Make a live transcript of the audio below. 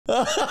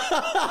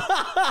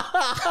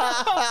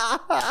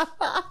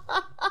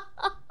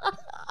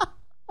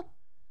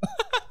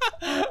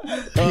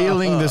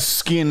Peeling the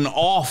skin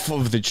off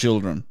of the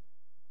children.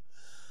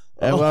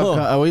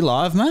 Are we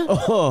live, mate?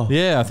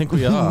 Yeah, I think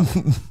we are. What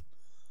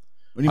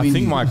do you I mean?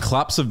 think my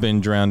claps have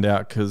been drowned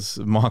out because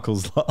of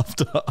Michael's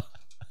laughter.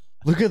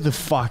 Look at the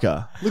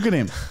fucker. Look at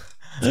him.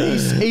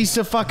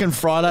 Easter fucking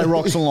Friday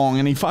rocks along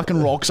and he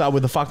fucking rocks up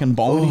with a fucking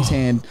bomb in his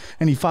hand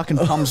and he fucking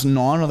pumps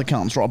 9 of the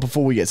cunts right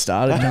before we get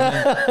started.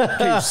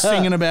 Keeps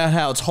singing about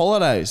how it's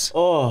holidays.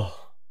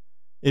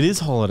 It is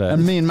holiday.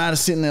 And me and Matt are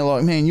sitting there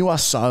like, man, you are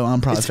so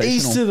unprofessional.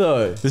 It's Easter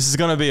though. This is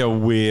going to be a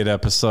weird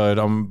episode.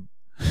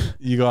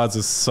 You guys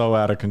are so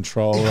out of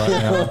control right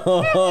now.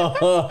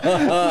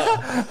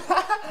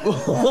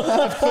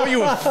 I thought you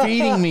were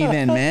feeding me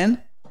then,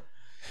 man.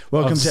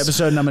 Welcome to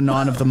episode number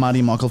 9 of the Marty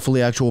and Michael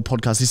Fully Actual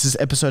podcast. This is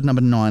episode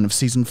number 9 of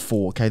season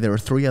 4. Okay, there are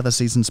 3 other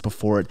seasons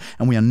before it,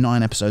 and we are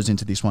 9 episodes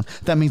into this one.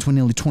 That means we're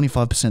nearly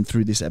 25%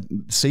 through this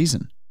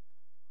season.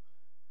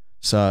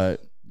 So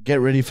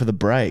get ready for the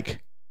break.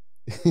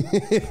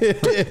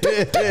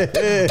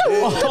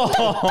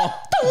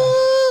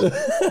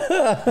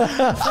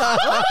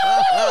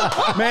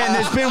 Man,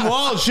 there's been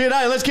wild shit.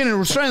 Hey, let's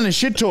get straight into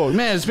shit talk.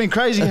 Man, it's been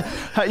crazy.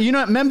 You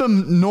know, remember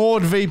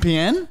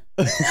NordVPN?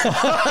 What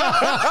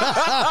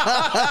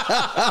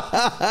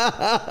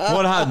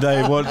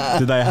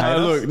did they hate us?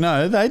 Look,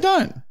 no, they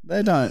don't.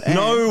 They don't. And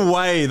No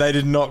way they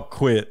did not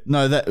quit.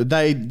 no,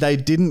 they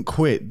didn't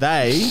quit.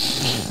 They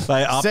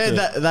They said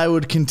that they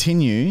would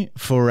continue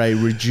for a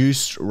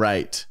reduced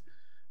rate.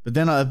 But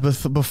then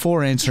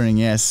before answering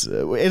yes,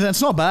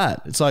 it's not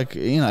bad. It's like,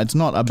 you know, it's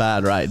not a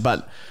bad rate.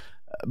 But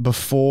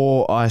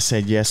before I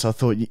said yes, I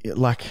thought,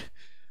 like,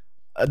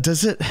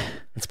 does it...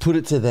 Let's put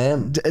it to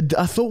them.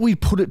 I thought we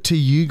put it to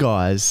you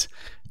guys.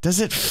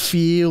 Does it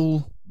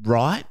feel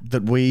right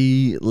that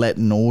we let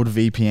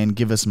NordVPN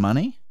give us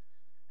money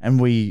and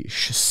we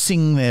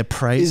sing their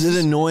praises? Is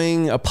it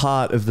annoying a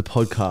part of the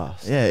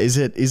podcast? Yeah, is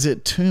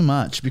it too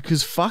much?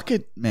 Because fuck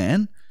it,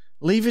 man.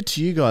 Leave it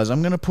to you guys.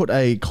 I'm going to put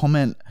a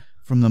comment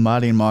from the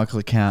Marty and Michael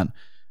account.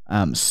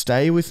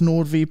 Stay with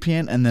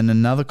NordVPN, and then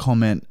another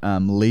comment,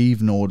 leave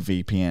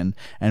NordVPN,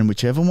 and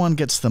whichever one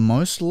gets the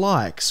most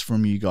likes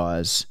from you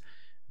guys,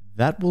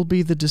 that will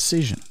be the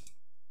decision.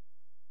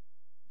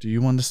 Do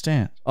you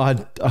understand? I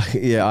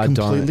don't.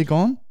 Completely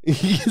gone?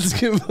 It's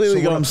completely So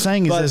gone. what I'm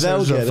saying is But there's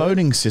they'll a get it.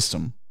 voting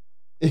system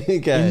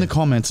Okay. in the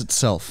comments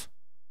itself.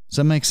 Does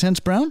that make sense,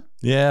 Brown?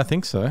 Yeah, I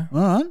think so.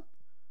 All right.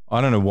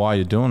 I don't know why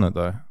you're doing it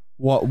though.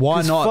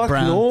 Why not, fuck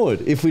Brown?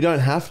 Nord if we don't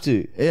have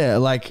to. Yeah,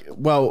 like,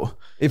 well...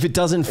 If it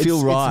doesn't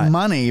feel right. It's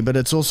money, but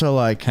it's also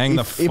like Hang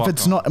the if fuck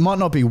it's on. not, it might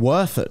not be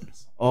worth it.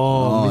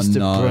 Oh, Mr.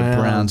 no, Brown.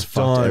 Brown's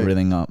fucked don't.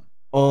 everything up.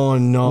 Oh,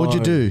 no. What'd you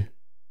do?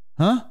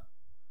 Huh?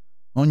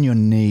 On your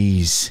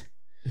knees.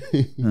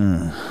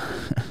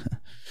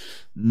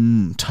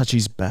 Touch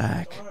his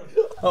back.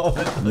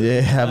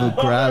 Yeah, have a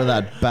grab of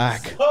that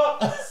back.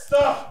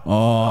 Stop!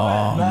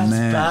 Oh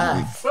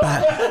man,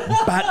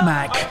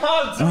 Batmac.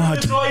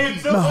 That's why you're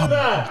doing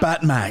that!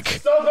 Batmac.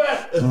 Stop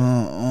it!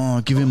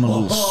 Oh, give him a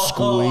little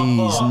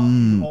squeeze.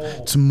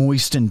 It's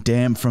moist and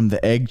damp from the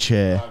egg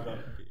chair.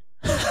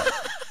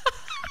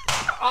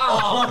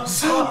 I'm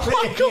sorry.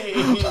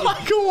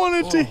 Michael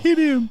wanted to hit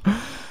him.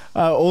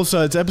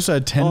 Also, it's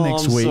episode 10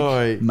 next I'm week,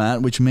 sorry.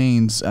 Matt, which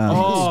means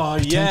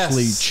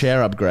potentially yes.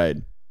 chair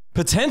upgrade.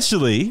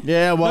 Potentially.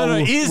 Yeah, well, no,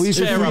 it is we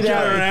chair figured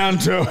upgrade.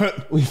 around to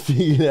it. We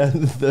figured out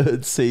the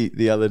third seat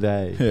the other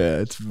day. Yeah,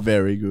 it's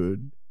very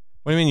good.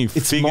 What do you mean you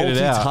It's figured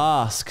it out?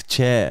 multitask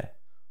chair.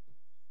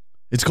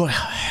 It's got...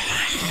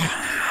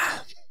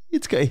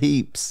 It's got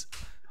heaps.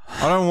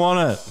 I don't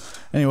want it.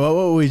 Anyway, what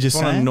were we just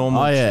It's on a saying?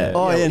 normal chair.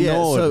 Oh, yeah,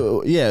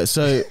 Nord.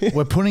 So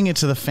we're putting it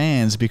to the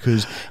fans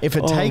because if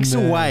it takes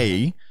man.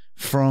 away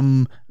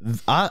from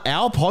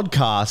our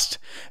podcast,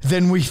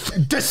 then we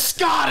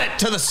discard it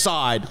to the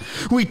side.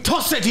 We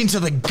toss it into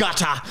the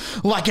gutter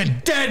like a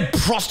dead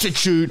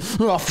prostitute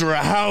after a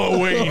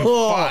Halloween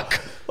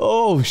fuck.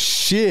 Oh,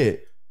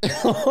 shit.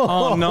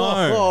 Oh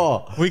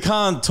no. We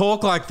can't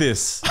talk like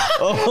this.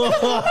 We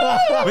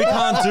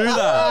can't do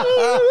that.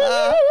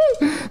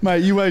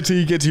 Mate, you wait till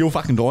you get to your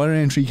fucking diary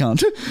entry,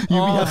 can't you?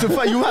 You have to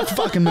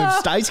fucking move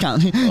states,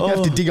 can't you? You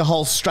have to dig a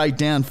hole straight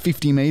down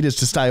 50 metres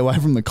to stay away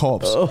from the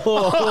cops. They'd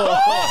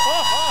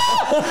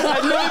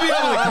never be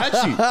able to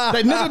catch you.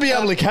 They'd never be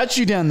able to catch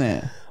you down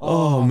there.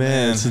 Oh,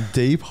 man. It's a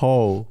deep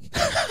hole.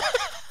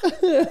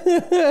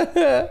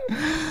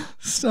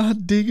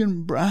 Start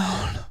digging,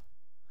 Brown.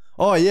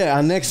 Oh, yeah.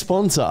 Our next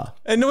sponsor.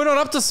 And we're not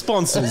up to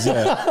sponsors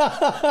yet.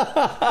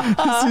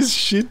 This is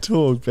shit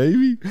talk,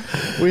 baby.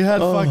 We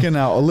had fucking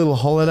a little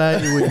holiday.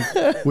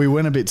 We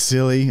went a bit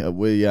silly.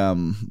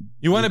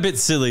 You went a bit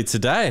silly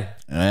today.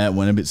 Yeah,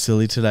 went a bit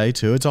silly today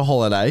too. It's a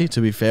holiday,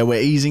 to be fair.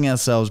 We're easing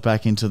ourselves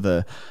back into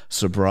the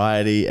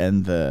sobriety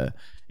and the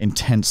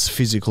intense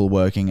physical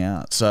working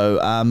out. So,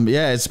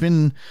 yeah, it's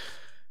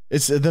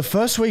the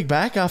first week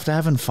back after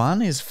having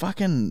fun is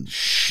fucking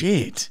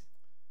shit.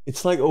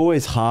 It's like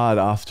always hard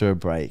after a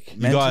break.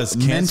 You guys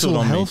cancelled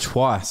on me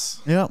twice.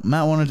 Yeah,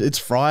 Matt wanted. It's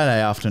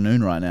Friday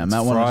afternoon right now.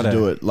 Matt wanted to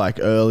do it like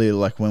earlier,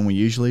 like when we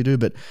usually do,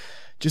 but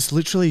just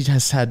literally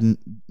has had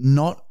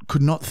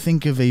could not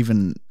think of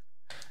even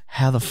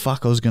how the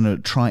fuck I was gonna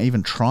try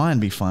and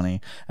be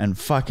funny and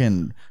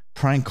fucking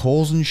prank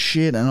calls and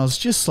shit. And I was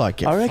just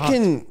like, I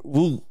reckon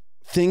we'll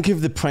think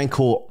of the prank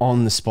call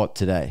on the spot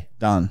today.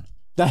 Done.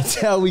 That's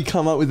how we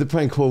come up with the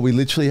prank call. We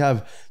literally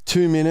have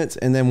 2 minutes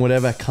and then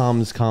whatever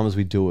comes,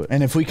 we do it.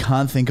 And if we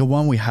can't think of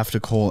one, we have to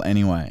call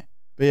anyway.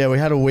 But yeah, we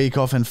had a week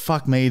off and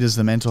fuck me, does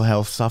the mental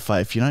health suffer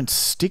if you don't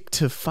stick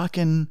to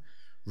fucking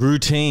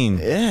routine.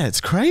 Yeah,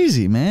 it's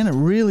crazy, man. It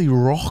really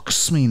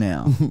rocks me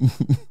now.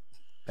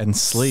 And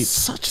sleep.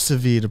 Such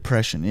severe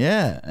depression.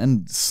 Yeah,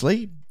 and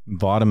sleep.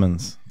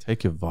 Vitamins.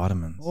 Take your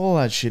vitamins. All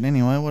that shit.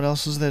 Anyway, what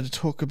else was there to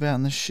talk about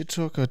in the shit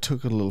talk? I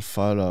took a little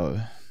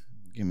photo.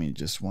 Give me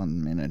just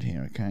 1 minute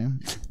here, okay?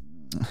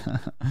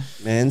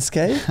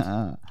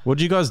 Manscaped? What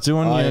did you guys do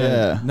on your...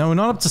 Yeah. No, we're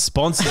not up to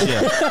sponsors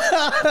yet.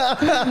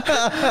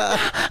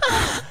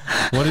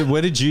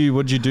 What did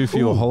you do for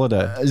your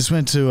holiday? I just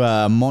went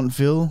to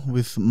Montville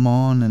with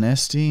Mon and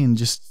Esty and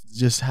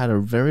just had a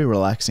very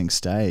relaxing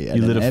stay at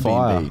You lit an a Airbnb.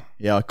 fire.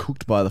 Yeah, I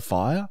cooked by the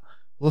fire.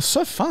 Well, it's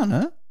so fun,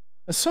 huh?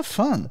 It's so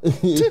fun.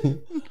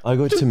 I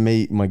got to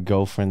meet my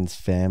girlfriend's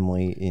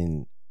family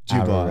in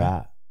Dubai.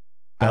 Ararat.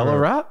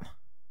 Ballarat?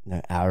 No,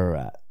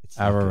 Ararat. It's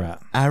like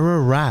Ararat.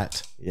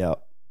 Ararat.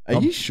 Yep. Are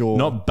you sure?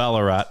 Not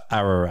Ballarat,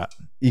 Ararat.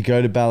 You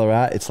go to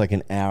Ballarat, it's like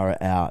an hour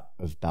out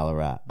of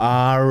Ballarat.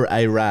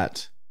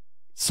 Ararat.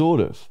 Sort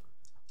of.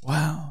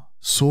 Wow.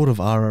 Sort of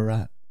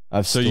Ararat. I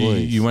have So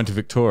stories. you went to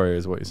Victoria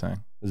is what you're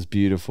saying? It was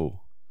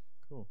beautiful.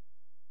 Cool.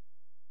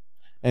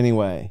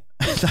 Anyway.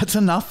 That's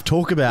enough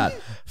talk about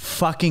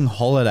fucking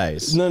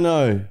holidays.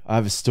 No. I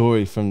have a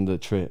story from the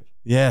trip.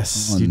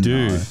 Yes, Oh, you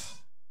do. no.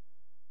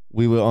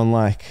 We were on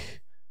like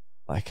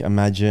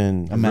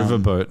imagine A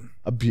riverboat.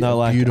 A a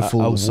beautiful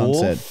wharf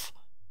sunset.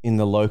 in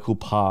the local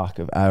park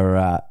of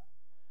Ararat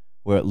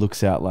where it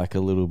looks out like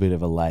a little bit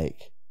of a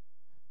lake.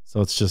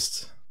 So it's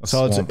just a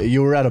So swamp.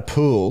 you were at a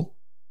pool.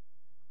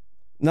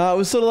 No, it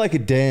was sort of like a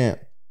dam,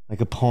 like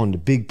a pond, a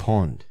big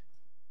pond.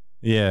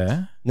 Yeah.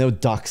 And there were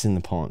ducks in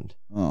the pond.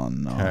 Oh,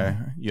 no. Okay.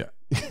 Yeah.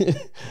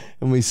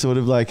 And we sort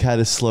of like had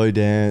a slow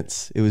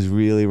dance. It was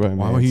really romantic.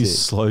 Why were you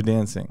slow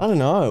dancing? I don't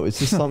know. It's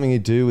just something you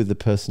do with the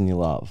person you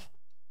love.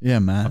 Yeah,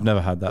 man. I've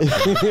never had that.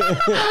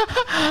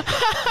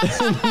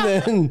 And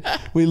then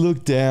we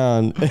looked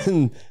down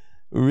and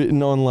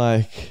written on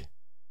like...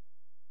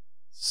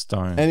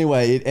 Stone.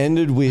 Anyway, it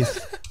ended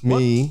with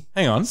me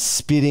Hang on.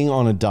 spitting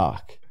on a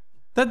duck.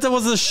 That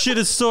was the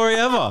shittest story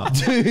ever.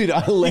 Dude,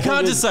 I landed... You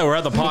can't just say we're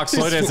at the park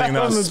slow dancing and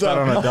then I spat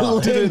on a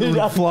duck. Did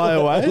it fly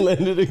away? I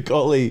landed a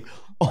golly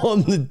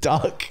on the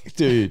duck,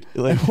 dude.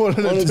 Like What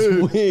did on it its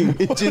do? wing.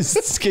 It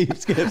just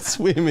kept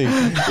swimming.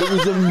 It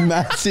was a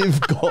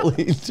massive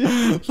golly,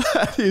 dude.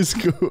 That is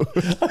good.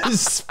 I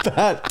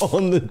spat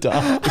on the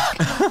duck.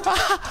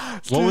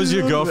 What was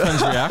your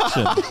girlfriend's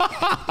reaction?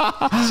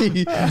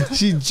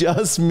 She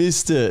just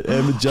missed it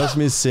and just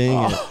missed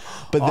seeing it.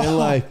 But then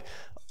like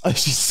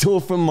she saw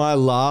from my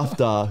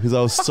laughter because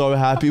I was so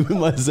happy with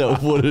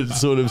myself what had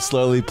sort of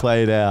slowly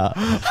played out.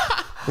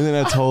 And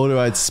then I told her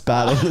I'd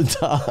spat on the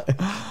duck.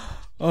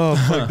 Oh,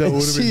 fuck, that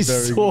would have She been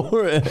very saw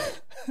good.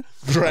 it.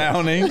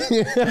 Drowning.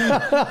 Yeah,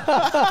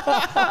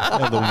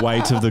 the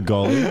weight of the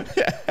golly.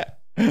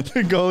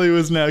 The goalie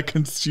was now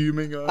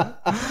consuming her.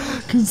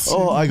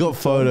 Oh, I got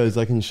photos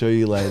I can show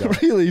you later.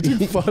 Really? You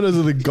took photos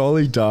of the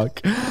goalie duck.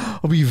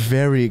 I'll be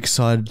very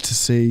excited to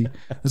see.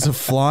 There's a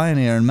fly in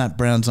here and Matt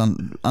Brown's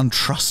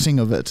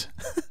untrusting of it.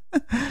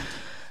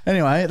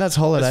 Anyway, that's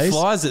holidays. There's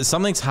flies.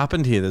 Something's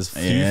happened here. There's a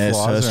few Yeah,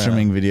 flies first around.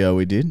 trimming video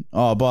we did.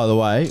 Oh, by the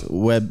way,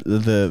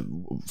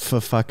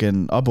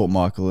 I bought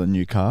Michael a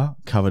new car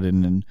covered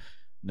in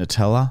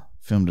Nutella.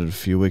 Filmed it a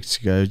few weeks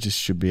ago. Just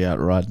should be out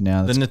right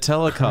now. The That's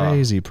Nutella car.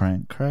 crazy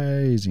prank,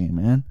 crazy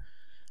man.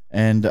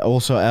 And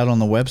also out on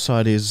the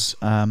website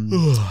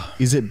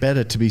is it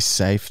better to be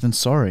safe than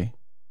sorry?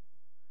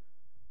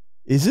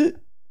 Is it?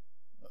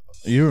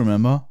 You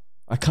remember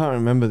I can't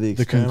remember the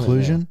the experiment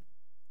conclusion?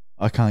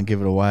 I can't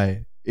give it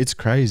away. It's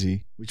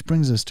crazy. Which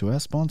brings us to our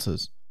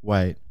sponsors.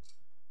 Wait.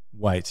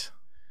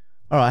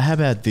 All right, how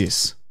about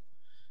this?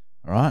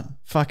 All right,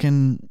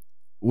 fucking,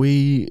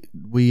 we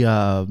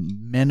are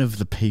men of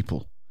the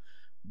people.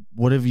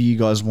 Whatever you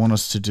guys want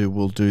us to do,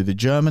 we'll do. The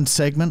German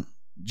segment,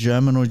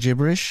 German or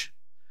gibberish.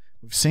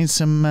 We've seen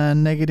some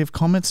negative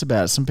comments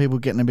about it. Some people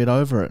getting a bit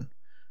over it.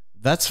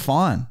 That's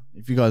fine.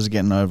 If you guys are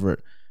getting over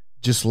it,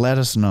 just let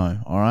us know.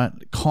 All right,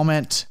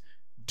 comment.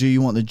 Do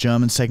you want the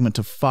German segment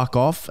to fuck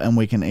off and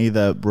we can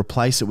either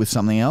replace it with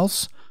something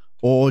else,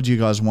 or do you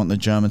guys want the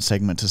German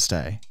segment to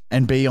stay?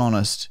 And be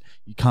honest,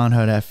 you can't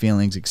hurt our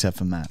feelings except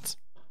for Matt's.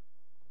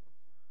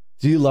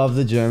 Do you love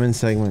the German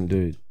segment,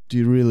 dude? Do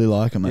you really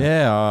like it, Matt?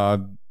 Yeah,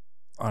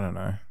 I don't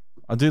know.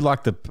 I do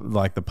like the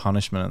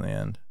punishment at the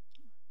end.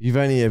 You've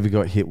only ever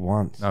got hit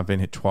once. I've been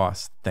hit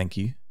twice. Thank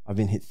you. I've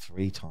been hit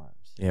 3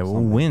 times. Yeah, we'll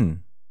Something.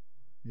 win.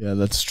 Yeah,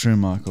 that's true,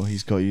 Michael.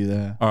 He's got you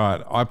there. All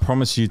right. I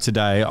promise you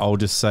today, I'll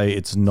just say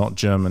it's not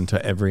German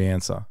to every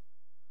answer.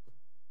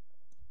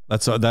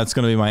 That's going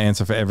to be my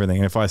answer for everything.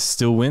 And if I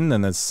still win,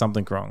 then there's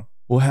something wrong.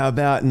 Well, how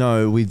about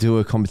we do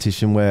a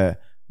competition where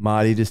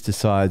Marty just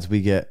decides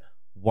we get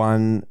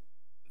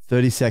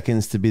 30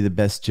 seconds to be the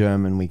best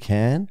German we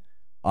can.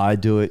 I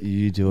do it,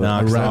 you do it. No,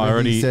 'cause I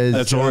already,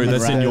 that's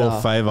in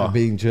your favor.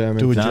 Being German.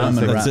 Do a No,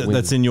 German rap.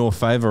 that's in your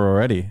favor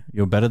already.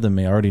 You're better than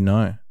me. I already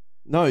know.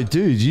 No,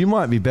 dude, you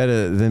might be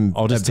better than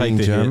I'll just being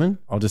take the German. hit.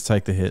 I'll just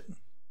take the hit.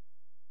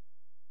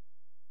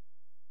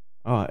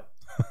 All right.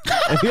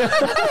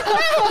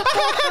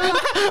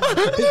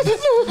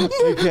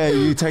 Okay,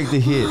 you take the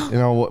hit,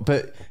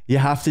 but you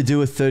have to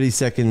do a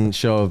 30-second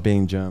show of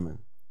being German.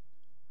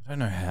 I don't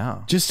know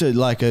how. Just to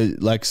what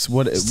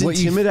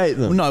intimidate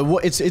them. No,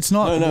 it's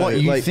not what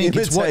you think.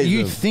 It's what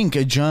you think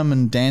a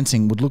German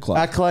dancing would look like.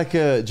 Act like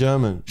a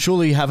German.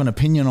 Surely you have an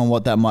opinion on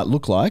what that might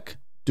look like.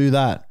 Do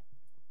that.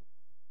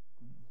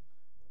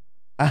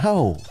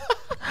 Ow.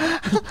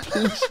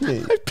 Pinch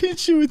me. I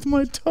pinch you with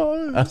my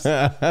toes.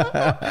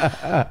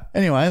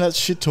 Anyway, that's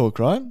shit talk,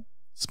 right?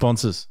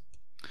 Sponsors.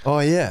 Oh,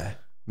 yeah.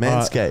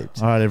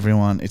 Manscaped. All right,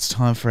 everyone. It's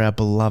time for our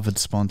beloved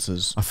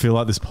sponsors. I feel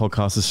like this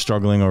podcast is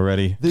struggling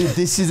already. Dude,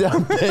 this is our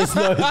best.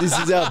 This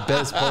is our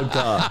best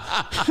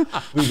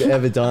podcast we've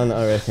ever done,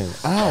 I reckon.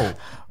 Ow.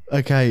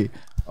 Okay.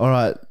 All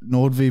right.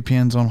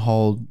 NordVPN's on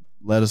hold.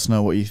 Let us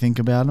know what you think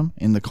about them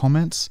in the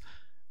comments.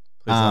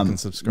 Please like and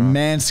subscribe.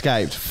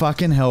 Manscaped.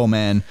 Fucking hell,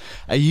 man.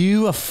 Are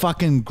you a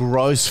fucking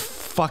gross,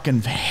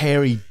 fucking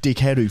hairy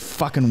dickhead who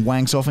fucking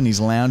wanks off in his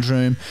lounge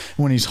room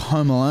when he's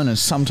home alone and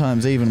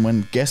sometimes even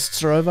when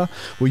guests are over?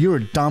 Well, you're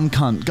a dumb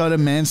cunt. Go to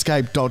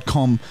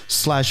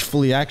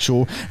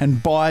manscaped.com/fullyactual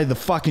and buy the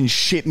fucking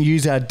shit and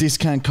use our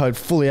discount code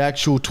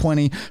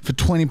fullyactual20 for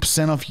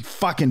 20% off, you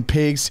fucking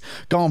pigs.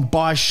 Go and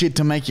buy shit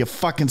to make your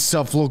fucking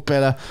self look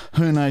better.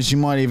 Who knows, you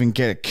might even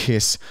get a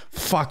kiss.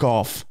 Fuck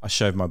off. I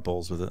shaved my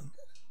balls with it.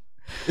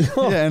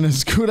 Yeah, and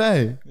it's good,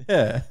 eh?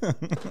 Yeah.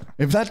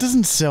 If that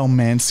doesn't sell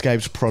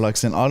Manscaped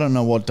products, then I don't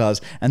know what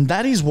does. And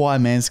that is why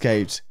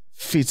Manscaped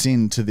fits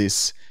into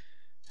this,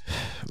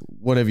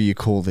 whatever you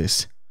call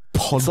this,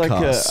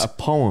 podcast. It's like a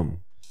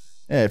poem.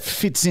 Yeah, it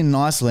fits in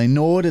nicely.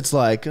 Nord, it's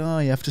like, oh,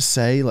 you have to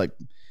say, like,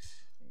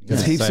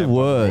 There's heaps of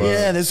words.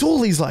 yeah, there's all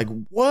these like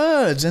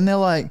words, and they're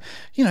like,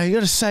 you got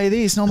to say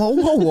this, and I'm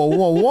like,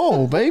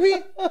 whoa, baby,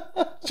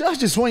 I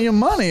just want your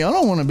money. I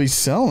don't want to be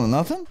selling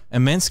nothing.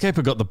 And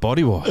Manscaped got the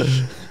body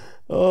wash.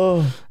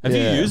 Have you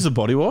used the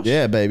body wash?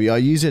 Yeah, baby, I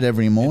use it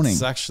every morning.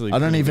 It's actually I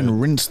don't pretty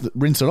even good.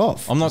 rinse it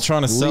off. I'm not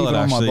trying to sell Leave it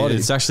on my actually. body.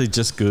 It's actually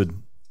just good.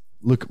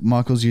 Look,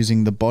 Michael's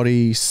using the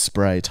body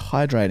spray. It's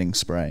hydrating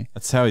spray.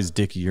 That's how his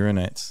dick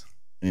urinates.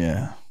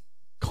 Yeah,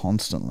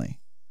 constantly.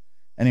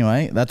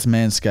 Anyway, that's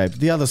Manscaped.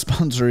 The other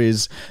sponsor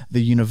is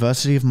the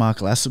University of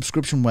Markle, our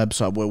subscription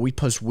website where we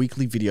post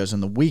weekly videos.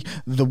 And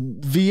the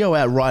video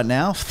out right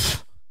now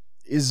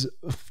is,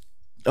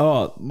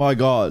 oh my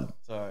God.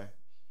 Sorry.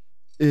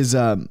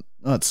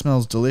 It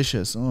smells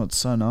delicious. Oh, it's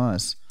so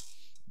nice.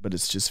 But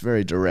it's just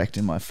very direct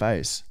in my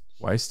face.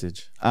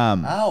 Wastage.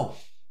 Ow.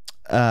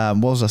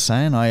 What was I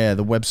saying? Oh yeah,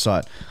 the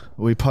website.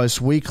 We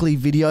post weekly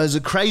videos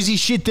of crazy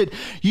shit that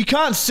you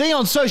can't see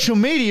on social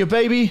media,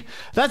 baby.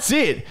 That's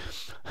it.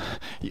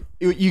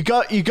 You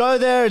go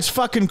there, it's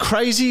fucking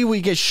crazy. We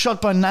get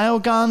shot by nail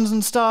guns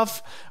and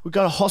stuff. We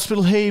go to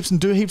hospital heaps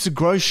and do heaps of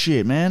gross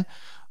shit, man.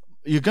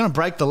 You're gonna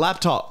break the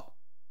laptop.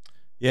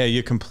 Yeah,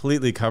 you're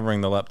completely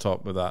covering the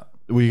laptop with that.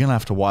 Well, you're gonna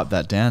have to wipe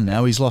that down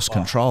now. He's lost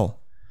control.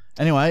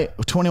 Anyway,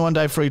 a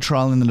 21-day free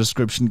trial in the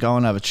description. Go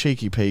and have a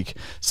cheeky peek.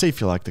 See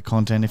if you like the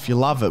content. If you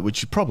love it,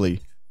 which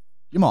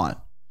you might,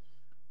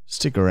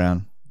 stick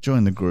around.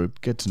 Join the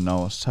group. Get to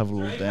know us. Have a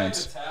little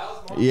dance.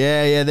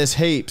 Yeah, there's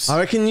heaps. I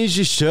reckon use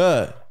your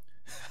shirt.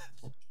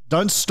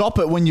 Don't stop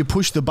it when you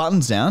push the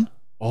buttons down.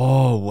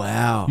 Oh,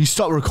 wow. You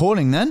stop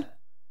recording then?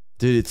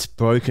 Dude, it's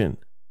broken.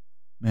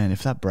 Man,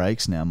 if that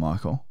breaks now,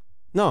 Michael.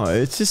 No,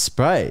 it's just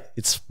spray.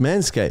 It's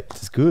Manscaped.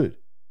 It's good.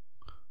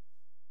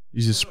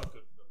 You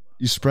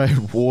spray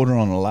water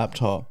on a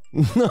laptop.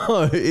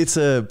 No, it's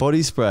a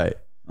body spray.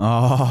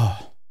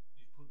 Oh.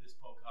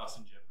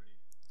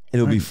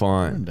 It'll be You're in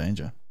fine.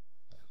 danger.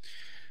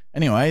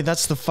 Anyway,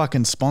 that's the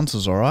fucking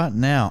sponsors, all right?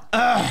 Now,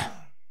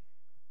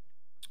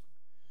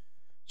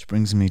 which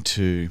brings me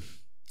to,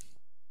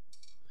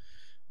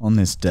 on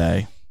this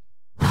day.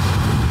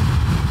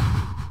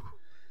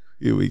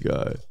 Here we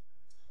go.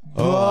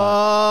 Oh,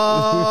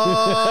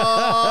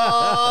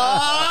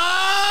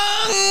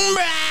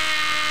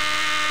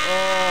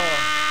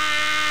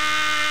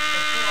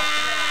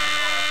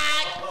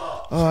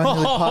 I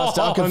nearly passed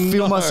out. I could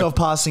feel myself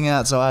passing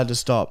out, so I had to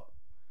stop.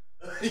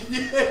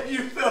 Yeah,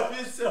 you felt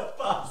yourself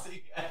passing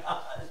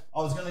out. I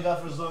was going to go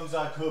for as long as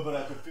I could, but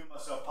I could feel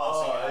myself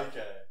passing out.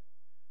 Okay.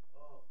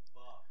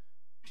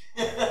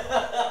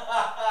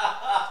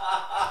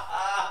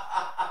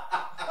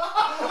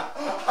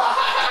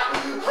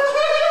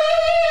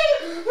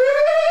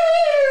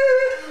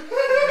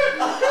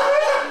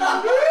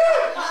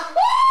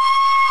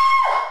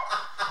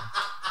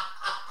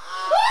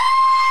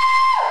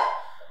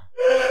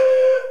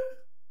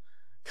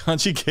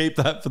 Can't you keep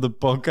that for the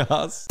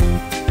podcast?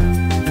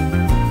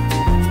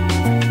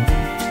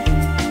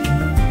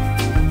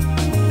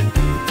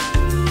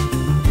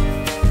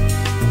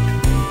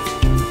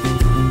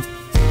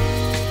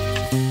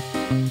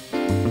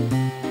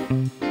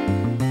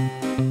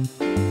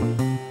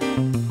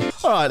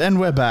 All right, and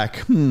we're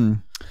back.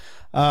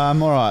 All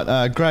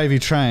right, gravy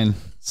train.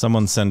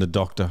 Someone send a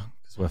doctor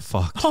because we're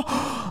fucked.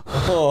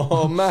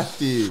 Oh,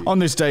 Matthew. On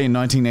this day in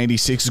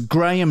 1986,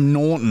 Graham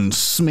Norton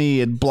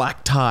smeared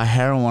black tar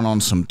heroin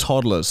on some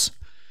toddlers.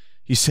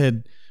 He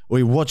said,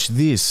 "We watched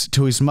this"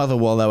 to his mother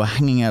while they were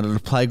hanging out at a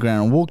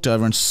playground, and walked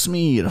over and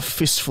smeared a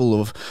fistful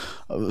of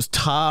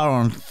tar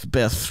on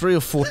about 3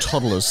 or 4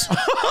 toddlers.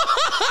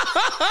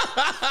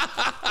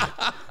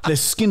 Their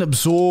skin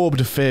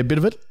absorbed a fair bit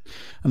of it,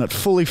 and it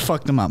fully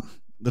fucked them up.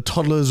 The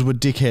toddlers were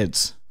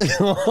dickheads.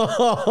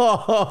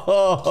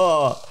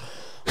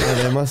 Oh,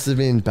 they must have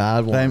been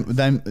bad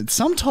ones.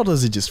 Some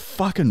toddlers are just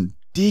fucking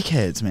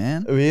dickheads,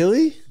 man.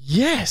 Really?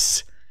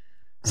 Yes.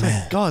 It's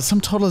like, God,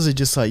 some toddlers are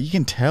just like, you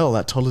can tell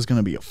that toddler's going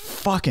to be a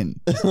fucking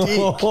dick.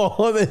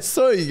 Oh, they're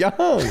so young.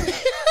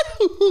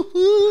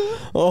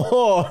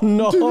 Oh,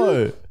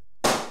 no.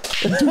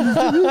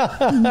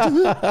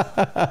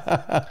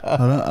 I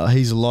don't know.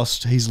 He's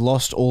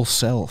lost all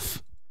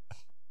self.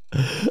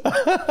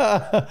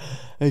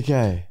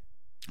 Okay.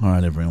 All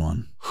right,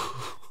 everyone.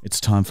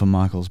 It's time for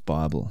Michael's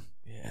Bible.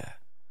 Yeah.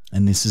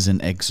 And this is an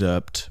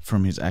excerpt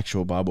from his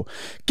actual Bible.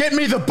 Get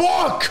me the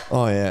book!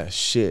 Oh, yeah.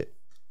 Shit.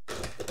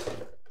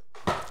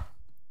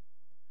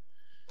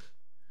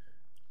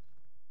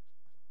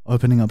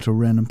 Opening up to a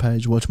random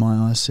page. Watch my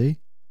eyes. See?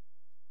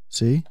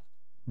 See?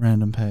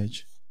 Random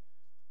page.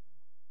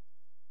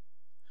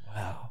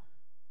 Wow.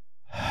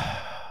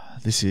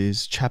 This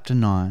is chapter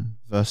 9,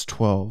 verse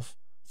 12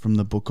 from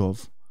the book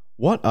of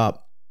What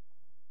Up?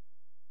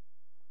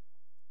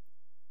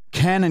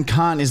 Can and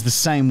can't is the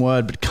same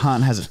word, but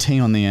can't has a T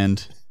on the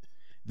end.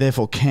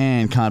 Therefore,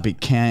 can can't be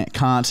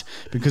can't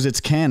because it's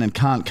can, and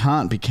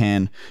can't be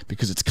can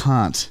because it's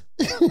can't.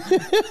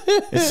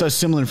 It's so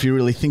similar if you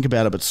really think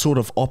about it, but sort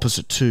of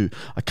opposite too.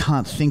 I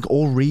can't think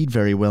or read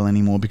very well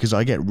anymore because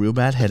I get real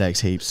bad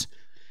headaches heaps.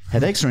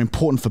 Headaches are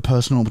important for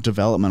personal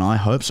development, I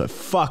hope, so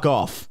fuck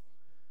off.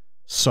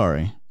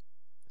 Sorry.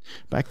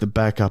 Back the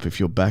back up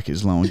if your back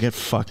is low, and get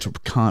fucked or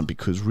can't,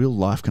 because real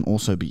life can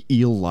also be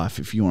eel life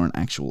if you are an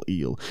actual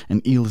eel.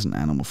 An eel is an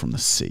animal from the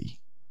sea.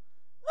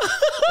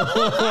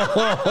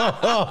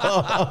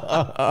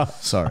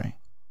 Sorry.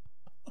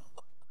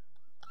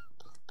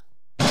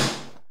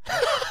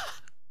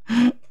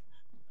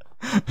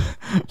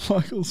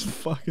 Michael's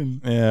fucking...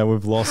 Yeah,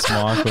 we've lost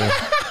Michael.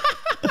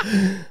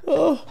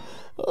 Oh,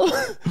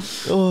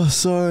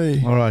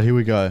 sorry. All right, here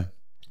we go.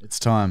 It's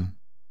time.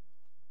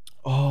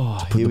 Oh,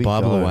 Put here the we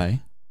Bible go.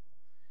 away.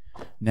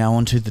 Now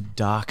onto the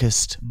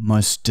darkest,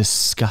 most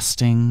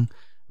disgusting,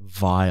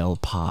 vile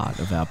part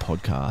of our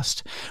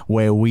podcast,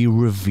 where we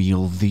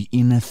reveal the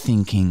inner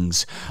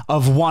thinkings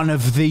of one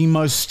of the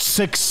most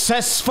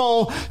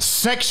successful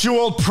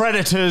sexual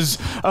predators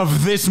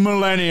of this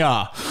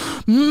millennia,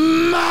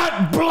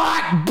 Matt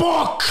Black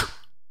Book!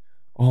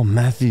 Oh,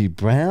 Matthew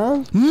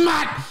Brown?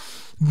 Matt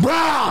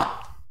Brown!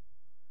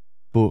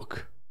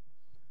 Book.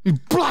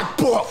 Black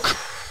Book!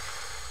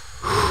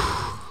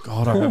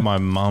 God, I hope my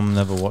mum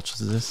never watches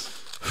this.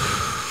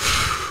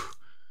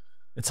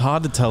 It's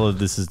hard to tell her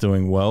this is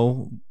doing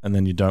well and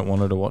then you don't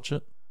want her to watch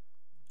it.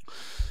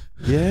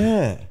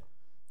 Yeah.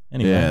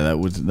 Anyway. Yeah, that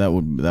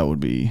would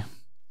be...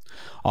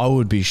 I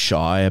would be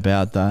shy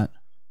about that.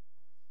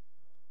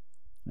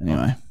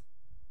 Anyway.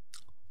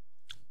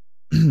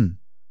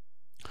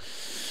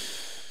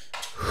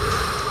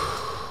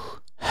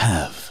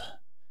 Have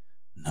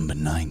number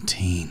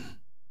 19.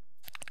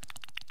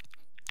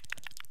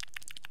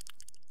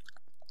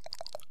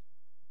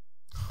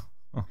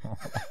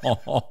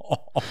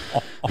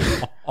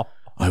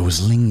 I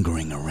was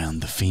lingering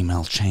around the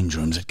female change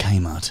rooms at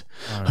Kmart,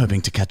 hoping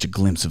to catch a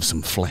glimpse of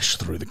some flesh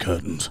through the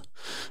curtains.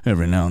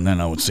 Every now and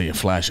then I would see a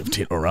flash of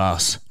tit or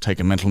ass, take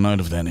a mental note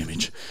of that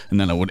image,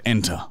 and then I would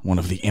enter one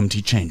of the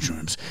empty change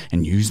rooms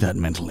and use that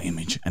mental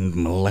image and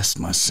molest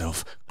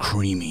myself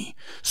creamy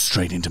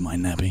straight into my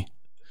nappy.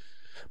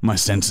 My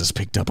senses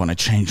picked up on a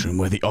change room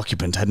where the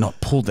occupant had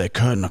not pulled their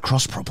curtain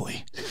across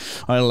properly.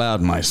 I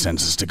allowed my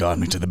senses to guide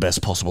me to the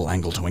best possible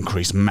angle to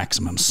increase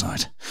maximum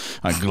sight.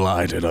 I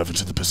glided over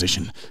to the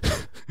position,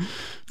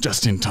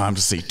 just in time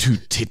to see two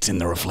tits in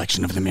the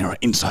reflection of the mirror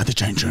inside the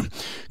change room.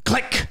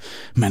 Click!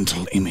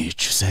 Mental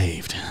image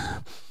saved.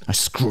 I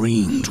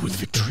screamed with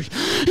victory.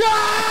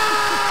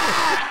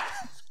 Ah!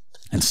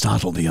 And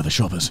startled the other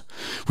shoppers.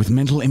 With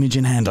mental image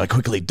in hand, I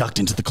quickly ducked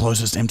into the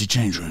closest empty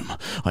change room.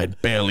 I had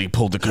barely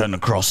pulled the curtain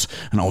across,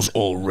 and I was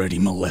already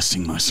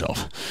molesting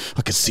myself.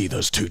 I could see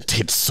those two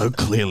tits so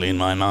clearly in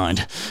my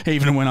mind.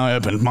 Even when I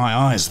opened my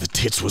eyes, the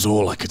tits was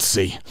all I could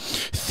see.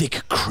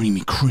 Thick,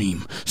 creamy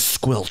cream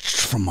squelched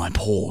from my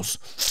pores.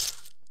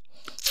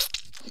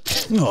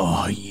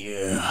 Oh,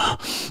 yeah.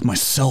 My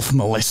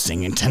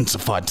self-molesting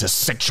intensified to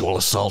sexual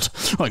assault.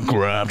 I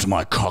grabbed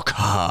my cock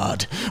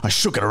hard. I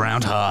shook it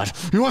around hard.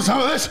 You want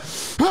some of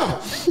this?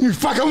 Oh, you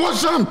fucking want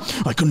some?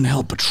 I couldn't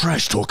help but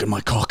trash-talking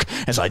my cock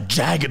as I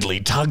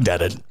jaggedly tugged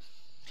at it.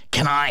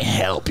 Can I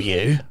help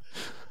you?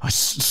 I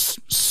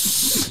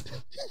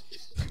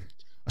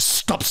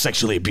stopped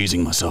sexually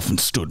abusing myself and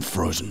stood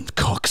frozen,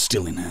 cock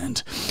still in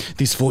hand.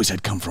 This voice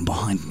had come from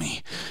behind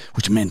me,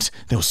 which meant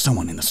there was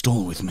someone in the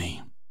stall with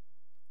me.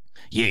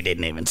 You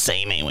didn't even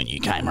see me when you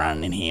came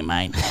running in here,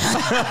 mate.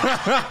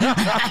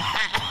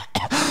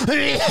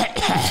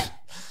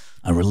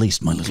 I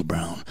released my little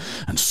brown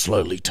and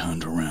slowly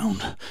turned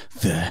around.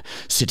 There,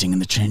 sitting in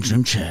the change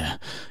room chair,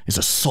 is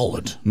a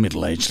solid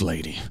middle-aged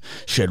lady.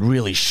 She had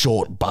really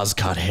short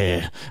buzz-cut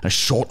hair, a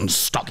short and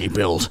stocky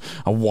build,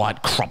 a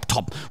white crop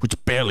top which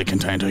barely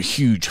contained her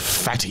huge,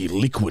 fatty,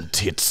 liquid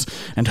tits,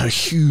 and her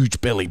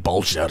huge belly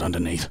bulged out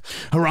underneath.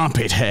 Her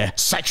armpit hair,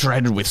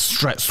 saturated with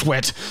sweat,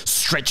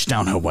 stretched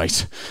down her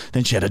waist.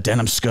 Then she had a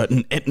denim skirt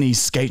and Etnies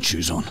skate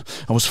shoes on.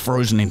 I was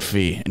frozen in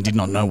fear and did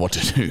not know what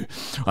to do.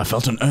 I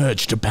felt an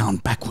urge to bound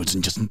backwards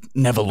and just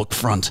never look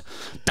front.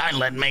 Don't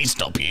let me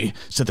stop you,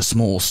 said the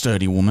small,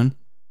 sturdy woman.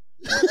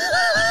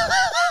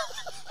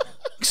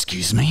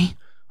 Excuse me?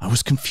 I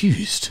was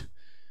confused.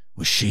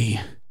 Was she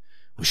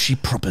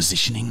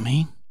propositioning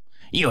me?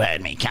 You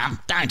heard me,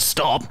 cunt. Don't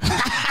stop.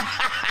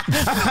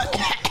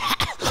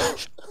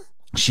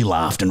 She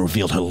laughed and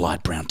revealed her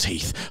light brown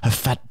teeth. Her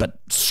fat but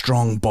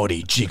strong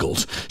body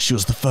jiggled. She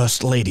was the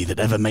first lady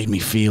that ever made me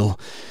feel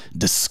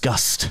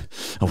disgust.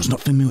 I was not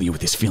familiar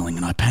with this feeling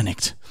and I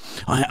panicked.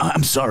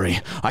 I'm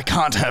sorry. I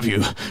can't have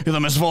you. You're the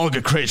most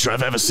vulgar creature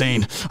I've ever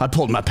seen. I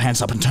pulled my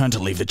pants up and turned to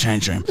leave the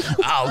change room.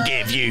 I'll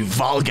give you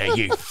vulgar,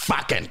 you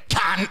fucking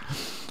cunt.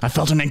 I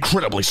felt an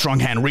incredibly strong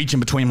hand reach in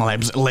between my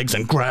legs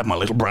and grab my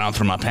little brown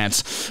through my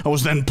pants. I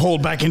was then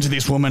pulled back into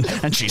this woman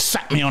and she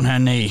sat me on her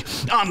knee.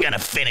 I'm going to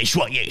finish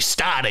what you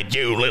started,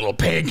 you little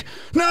pig.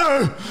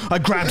 No! I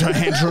grabbed her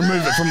hand to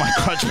remove it from my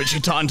crotch, but she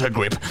tightened her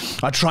grip.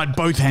 I tried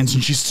both hands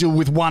and she still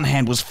with one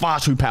hand was far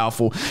too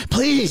powerful.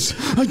 Please,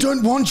 I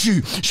don't want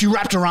you. She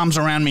wrapped her arms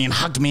around me and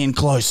hugged me in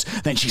close.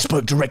 Then she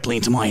spoke directly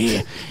into my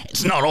ear.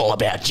 It's not all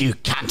about you,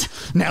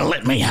 cunt. Now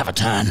let me have a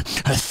turn.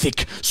 Her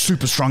thick,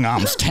 super strong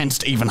arms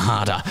tensed even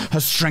harder.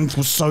 Her strength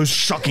was so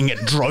shocking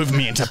it drove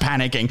me into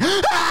panicking.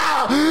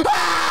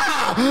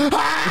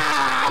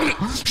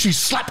 She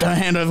slapped her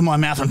hand over my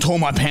mouth and tore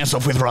my pants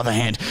off with her other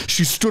hand.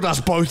 She stood us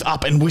both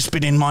up and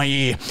whispered in my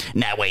ear,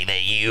 now either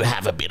you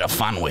have a bit of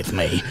fun with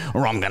me,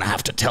 or I'm going to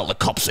have to tell the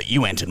cops that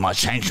you entered my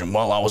change room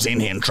while I was in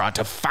here and tried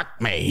to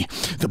fuck me.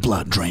 The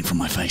blood drained from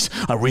my face.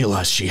 I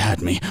realized she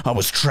had me. I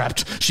was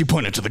trapped. She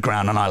pointed to the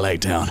ground and I lay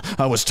down.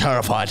 I was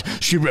terrified.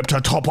 She ripped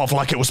her top off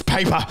like it was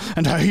paper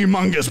and her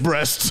humongous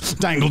breasts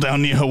dangled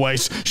down near her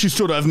waist. She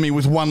stood over me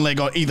with one leg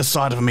on either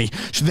side of me.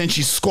 Then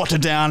she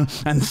squatted down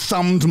and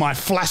thumbed my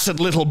flaccid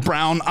little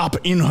brown up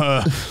in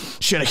her.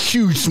 She had a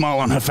huge smile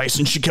on her face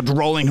and she kept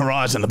rolling her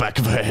eyes in the back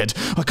of her head.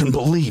 I couldn't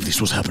believe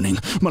this was happening.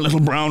 My little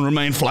brown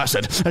remained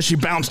flaccid as she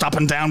bounced up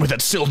and down with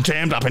it still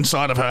jammed up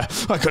inside of her.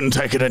 I couldn't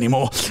take it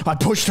anymore. I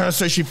pushed her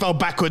so she fell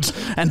backwards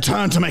and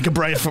turned to make a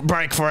break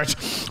for it.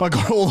 I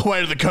got all the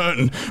way to the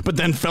curtain, but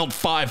then felt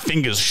 5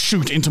 fingers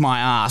shoot into my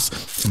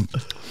ass.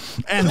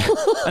 And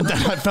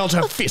then I felt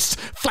her fist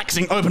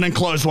flexing open and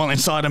closed while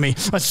inside of me.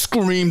 I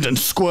screamed and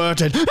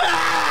squirted.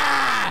 Ah!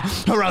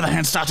 Her other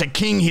hand started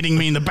hitting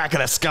me in the back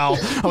of the skull.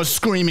 I was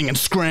screaming and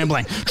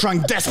scrambling,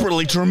 trying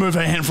desperately to remove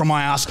her hand from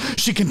my ass.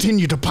 She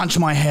continued to punch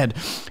my head.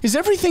 Is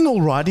everything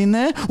all right in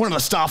there? One of the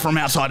staff from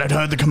outside had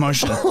heard the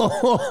commotion.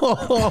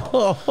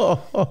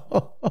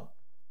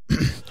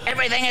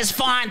 Everything is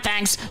fine,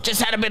 thanks.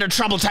 Just had a bit of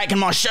trouble taking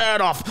my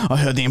shirt off. I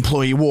heard the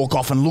employee walk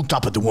off and looked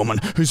up at the woman,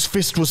 whose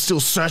fist was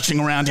still searching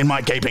around in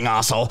my gaping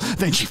arsehole.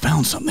 Then she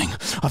found something.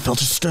 I felt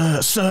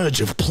a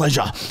surge of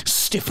pleasure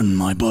stiffen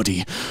my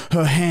body.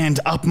 Her hand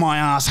up my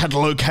ass had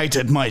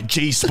located my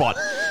G-spot.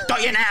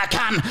 Got you now,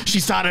 cunt! She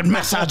started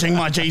massaging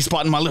my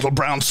G-spot and my little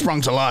brown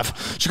sprung to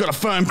life. She got a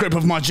firm grip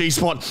of my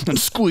G-spot and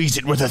squeezed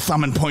it with her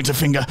thumb and pointer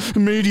finger.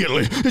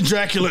 Immediately,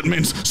 ejaculate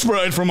mints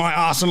sprayed from my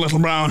ass and little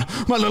brown.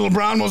 My little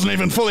brown wasn't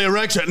even fully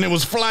erected and it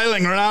was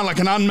flailing around like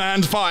an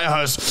unmanned fire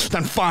hose.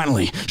 Then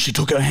finally, she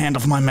took her hand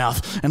off my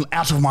mouth and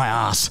out of my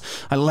ass.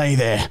 I lay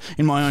there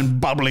in my own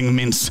bubbling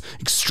mints,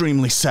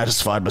 extremely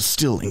satisfied but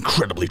still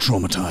incredibly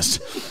traumatized.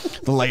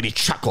 The lady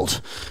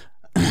chuckled,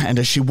 and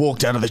as she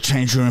walked out of the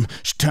change room,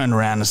 she turned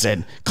around and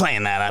said,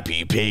 "Clean that up,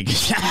 you pig."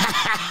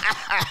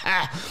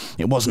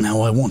 It wasn't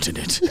how I wanted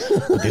it,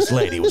 but this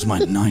lady was my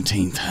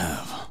 19th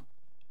have.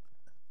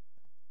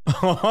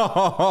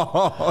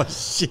 Oh,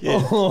 shit.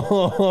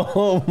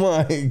 Oh,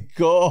 my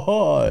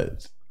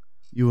God.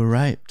 You were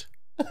raped.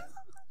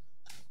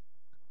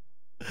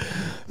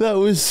 That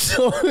was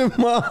so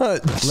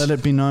much. Let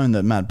it be known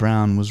that Matt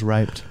Brown was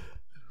raped.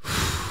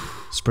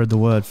 Spread the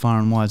word far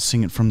and wide,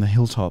 sing it from the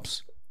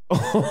hilltops.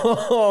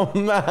 Oh,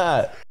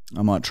 Matt.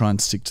 I might try and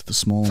stick to the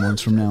smaller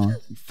ones from now on.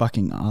 You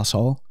fucking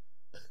asshole.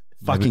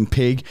 Fucking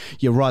pig.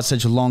 You write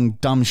such long,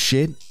 dumb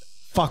shit.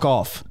 Fuck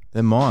off.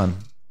 They're mine.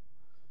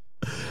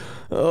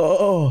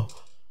 Oh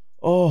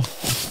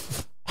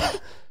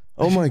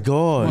my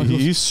God. Are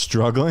you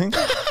struggling?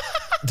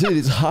 Dude,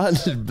 it's hard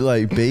to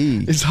like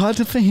be. It's hard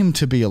for him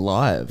to be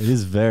alive. It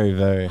is very,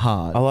 very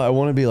Hard. I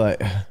want to be like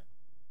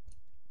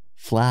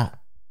flat.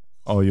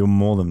 Oh, you're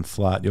more than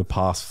flat. You're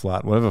past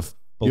flat. Whatever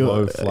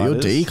below flat You're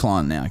is.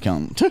 decline now,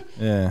 cunt.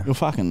 Yeah. You're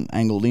fucking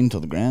angled into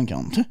the ground,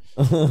 cunt.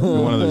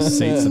 You're one of those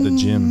seats at the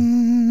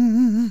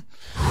gym.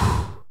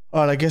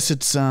 All right, I guess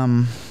it's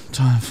time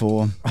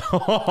for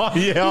Oh,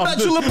 yeah.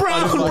 Bachelor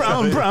Brown. Bachelor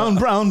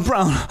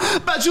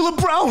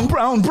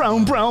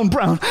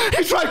Brown.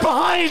 He's right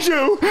behind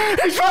you.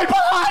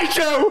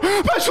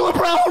 Bachelor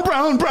Brown.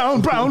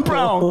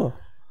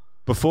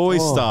 Before we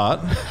start,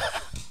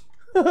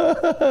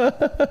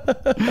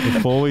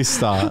 Before we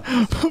start,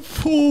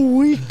 4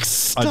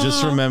 weeks. I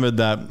just remembered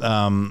that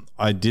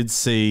I did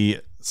see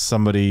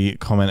somebody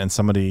comment, and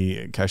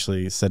somebody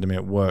actually said to me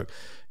at work,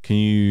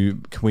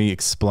 can we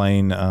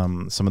explain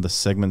some of the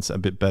segments a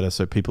bit better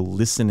so people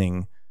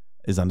listening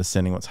is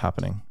understanding what's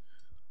happening?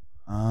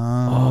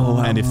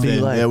 And if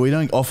we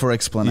don't offer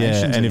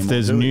explanations. Yeah, and if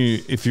anymore,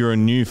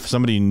 there's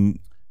somebody,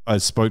 I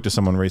spoke to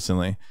someone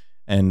recently,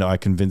 and I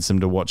convinced them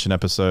to watch an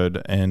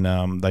episode, and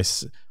I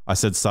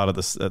said start at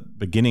the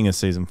beginning of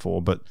season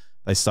 4, but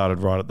they started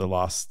right at the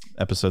last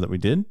episode that we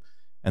did,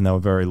 and they were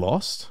very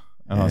lost.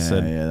 And I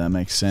said, yeah, that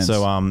makes sense.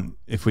 So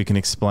if we can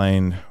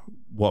explain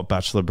what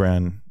Bachelor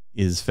Brown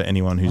is for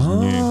anyone who's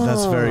new.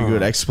 That's very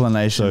good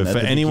explanation. So for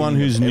anyone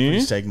who's new,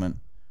 segment,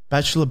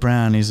 Bachelor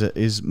Brown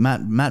is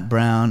Matt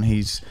Brown.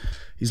 He's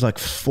like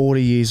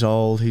 40 years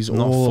old. He's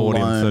Not all 40,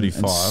 I'm alone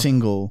 35. and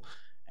single,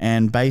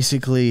 and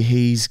basically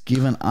he's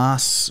given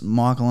us,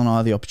 Michael and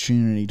I, the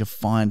opportunity to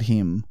find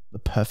him the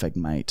perfect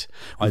mate.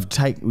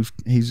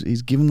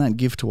 He's given that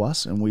gift to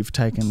us, and we've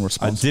taken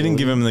responsibility. I didn't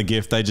give him the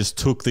gift. They just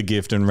took the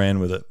gift and ran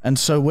with it. And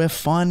so we're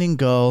finding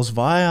girls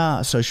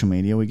via social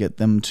media. We get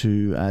them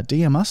to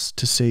DM us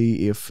to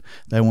see if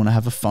they want to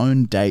have a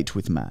phone date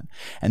with Matt.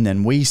 And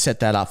then we set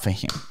that up for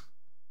him.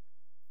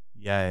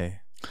 Yay.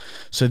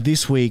 So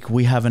this week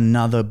we have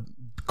another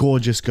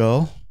gorgeous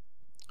girl.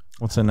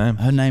 What's her name?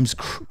 Her name's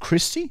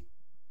Christy.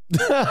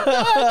 That's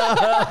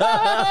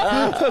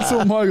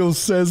what Michael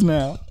says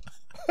now.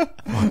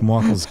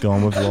 Michael's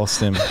gone. We've lost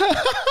him.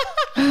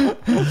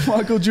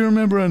 Michael, do you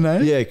remember her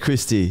name? Yeah,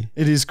 Christy.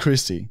 It is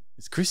Christy.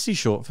 Is Christy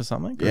short for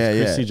something? Or Yeah, is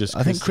yeah. Christy just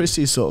I think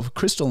Christy is sort of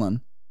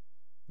crystalline.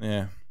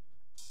 Yeah.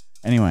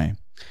 Anyway,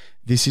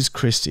 this is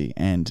Christy,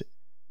 and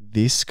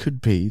this could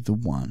be the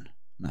one,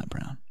 Matt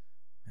Brown.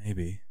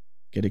 Maybe.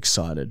 Get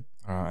excited.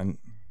 All right.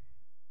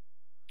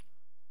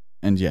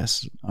 And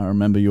yes, I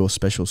remember your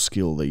special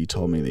skill that you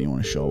told me that you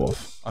want to show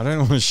off. I don't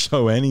want to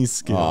show any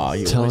skills. Oh,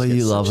 you Tell always her get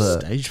you love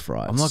such her. Stage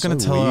fright. I'm not It's going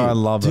to so tell her I weird.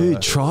 love her.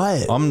 Dude, try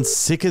it. I'm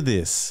sick of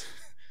this.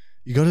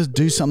 You got to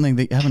do something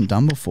that you haven't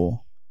done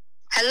before.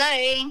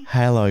 Hello.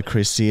 Hello,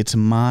 Christy. It's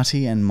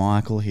Marty and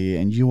Michael here,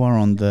 and you are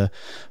on the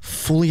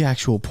Fully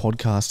Actual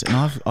podcast.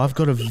 And I've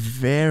got a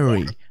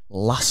very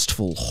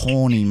lustful,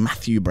 horny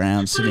Matthew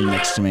Brown sitting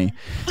next to me,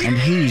 and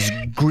he's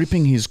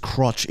gripping his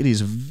crotch. It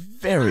is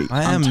very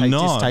I am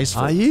not.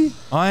 distasteful. Are you?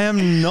 I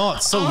am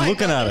not. Stop my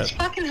looking God, at it's it.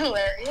 fucking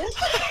hilarious.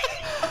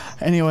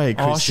 Anyway,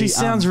 Christy. Oh, she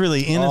sounds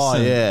really innocent.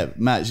 Oh, yeah.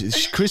 Matt,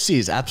 Christy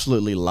is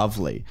absolutely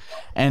lovely.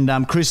 And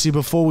Christy,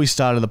 before we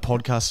started the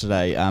podcast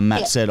today,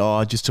 Matt said,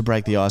 just to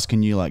break the ice,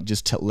 can you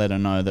just let her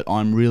know that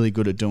I'm really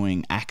good at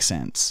doing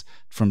accents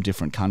from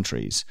different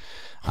countries.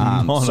 No,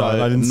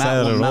 I didn't say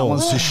that at all.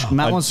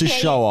 Matt wants to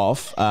show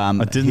off. I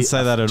didn't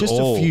say that at just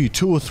all. Just a few,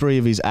 2 or 3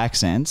 of his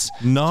accents.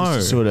 No.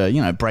 Just to sort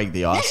of, break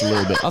the ice a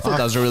little bit. I thought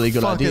that was a really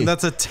good Fucking, idea.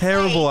 that's a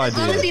terrible As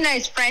long as idea. he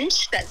knows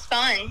French, that's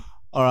fine.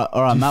 All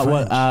right, Matt.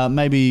 What?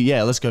 Maybe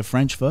let's go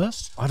French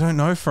first. I don't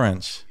know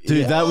French.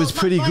 Dude, that was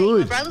pretty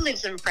good. My brother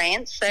lives in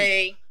France, so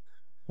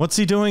What's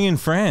he doing in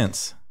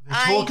France?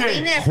 he's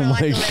been there for Oh my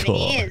 11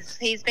 God. years.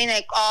 He's been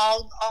there,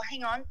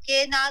 hang on.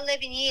 Yeah, no,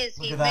 11 years.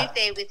 He moved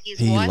there with his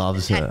He wife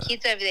loves and her. had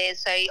kids over there,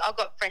 so I've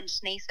got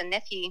French niece and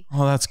nephew.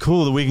 Oh, that's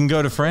cool that we can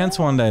go to France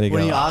one day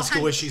together. Ask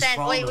her where she's 100%.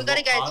 from Wait, and we've got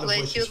to what go part to of where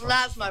her. she's She'll from.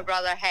 love my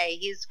brother. Hey,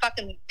 he's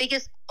fucking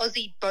biggest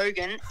Aussie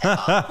bogan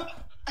ever.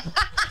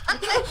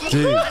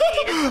 Dude,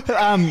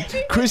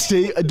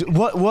 Christy,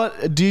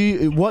 what do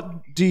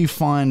you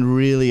find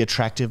really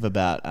attractive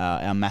about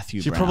our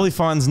Matthew She Brown? probably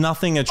finds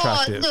nothing Oh,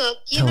 attractive. look,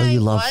 you Tell know her you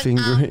love what?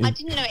 fingering. I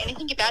didn't know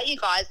anything about you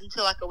guys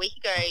until like a week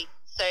ago.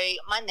 So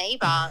my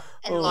neighbour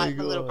and my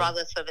little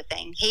brother sort of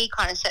thing, he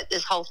kind of set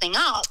this whole thing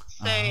up.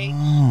 So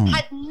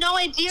had no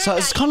idea. So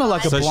it's about kinda you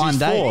like a guys. So blind she's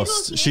date.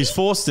 forced. She's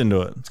forced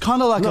into it. It's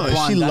kind of like no, a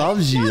blind she date.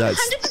 loves you.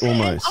 That's 100%.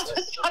 almost. I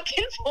was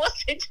fucking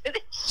forced into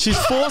this.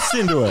 She's forced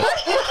into it.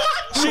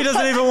 She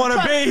doesn't even want to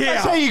be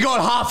That's how here. you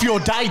got half your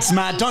dates,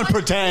 Matt. Don't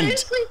pretend.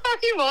 Seriously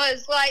fucking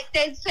was. Like,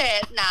 dead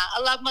set. Nah,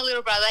 I love my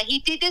little brother. He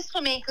did this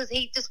for me because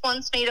he just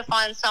wants me to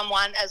find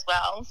someone as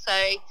well. So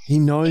He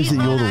knows that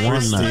you're the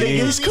one,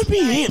 mate. This could be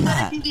it,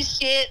 Matt. This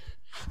shit.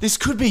 This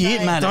could be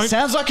it, Matt. It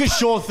sounds like a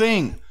sure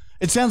thing.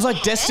 It sounds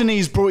like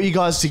destiny's brought you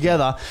guys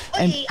together.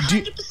 And Oi,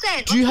 do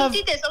 100%. do you have? He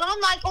did this, and I'm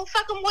like, oh,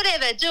 fucking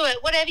whatever, do it.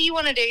 Whatever you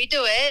want to do,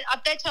 do it. I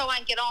bet you I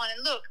won't get on.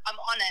 And look, I'm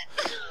on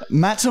it.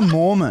 Matt's a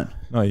Mormon.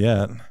 Not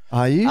yet.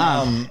 Are you?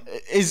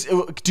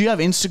 Do you have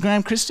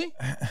Instagram, Christy?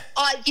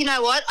 You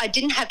know what? I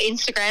didn't have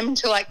Instagram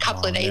until like a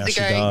couple of days She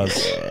ago.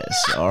 does.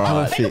 Yes. All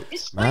right.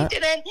 Perfect. I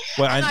didn't,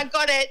 Well, and I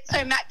got it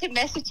so Matt could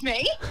message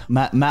me.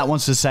 Matt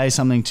wants to say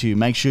something to you.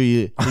 Make sure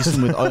you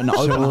listen with an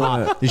open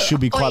heart. This should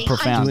be quite Oi,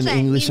 profound. 100%. Do an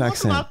English You're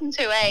accent. welcome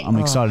to it. I'm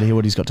excited to hear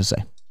what he's got to say.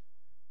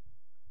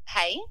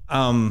 Hey.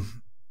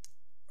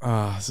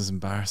 This is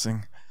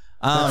embarrassing.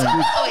 Oi,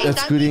 That's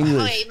don't good be-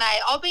 English. Oi,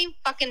 mate, I've been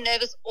fucking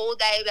nervous all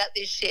day about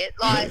this shit.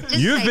 Like, just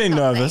You've say been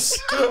something. nervous.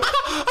 I've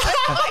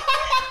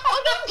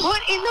been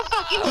put in the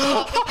fucking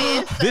spot with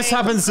this. So This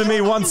happens to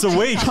me once a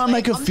week. Can't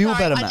make her I'm feel sorry,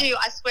 better, I Matt. do.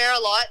 I swear a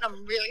lot, and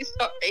I'm really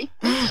sorry.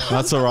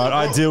 That's all right.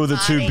 I deal with the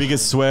two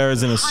biggest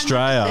swearers in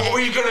Australia.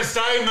 What are you going to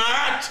say,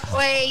 Matt?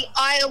 Wait,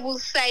 I will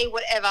say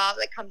whatever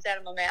that comes out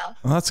of my mouth.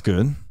 Well, that's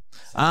good.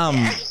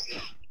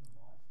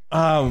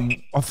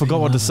 I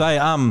forgot what to say.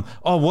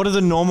 What are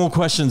the normal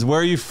questions? Where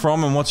are you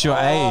from and what's your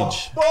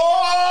age?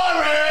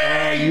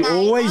 You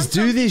always I'm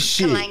do from this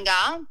shit.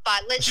 Kalanga,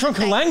 but let's From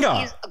just say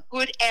Kalanga? it is a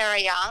good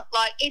area.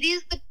 Like, it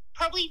is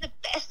probably the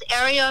best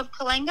area of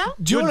Kalanga.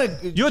 Do you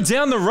want to? You're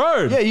down the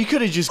road. Yeah, you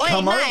could have just Wait,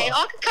 come mate, over.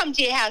 I could come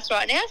to your house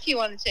right now if you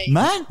wanted to.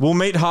 Matt? We'll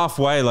meet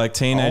halfway like Oh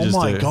teenagers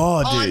my do.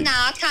 god, Oh, dude. no,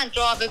 I can't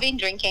drive. I've been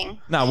drinking.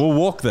 No, we'll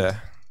walk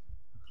there.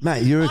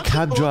 Mate, you're a I could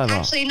cab walk- driver.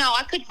 Actually, no,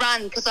 I could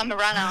run because I'm a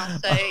runner.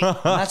 So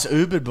Matt's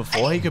Ubered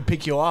before. He could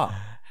pick you up.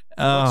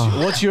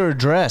 Oh. What's your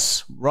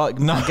address? Right.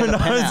 No, get a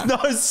pen out.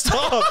 no,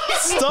 stop.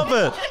 Stop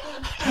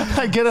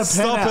it. Get a pen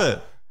Stop out.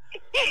 it.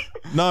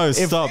 No,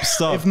 stop.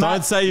 If Matt-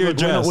 Don't say your look,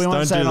 address. We won't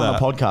Don't say do it on that.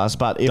 the podcast,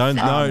 but if, Don't-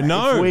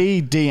 no. if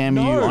we DM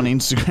you No. on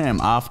Instagram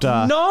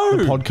after No.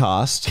 the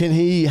podcast, Can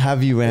he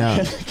have you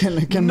round?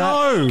 can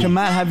No.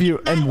 Matt have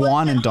you and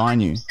wine and dine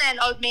you? 100%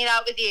 I would meet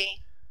up with you.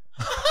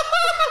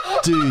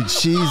 Dude,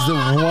 she's the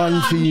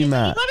one for you, You've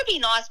Matt. got to be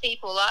nice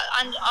people. Like,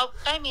 I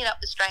don't meet up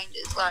with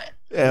strangers. Like,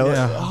 Yeah,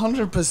 Yeah.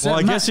 100%. Well,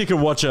 I guess you could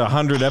watch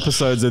 100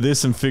 episodes of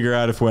this and figure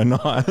out if we're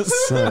nice.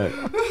 So,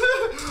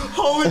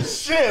 Holy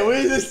shit,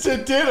 we just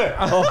did it.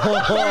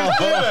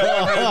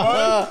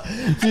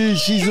 dude,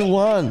 she's the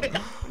one.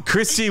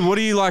 Christy, what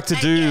do you like to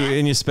do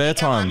in your spare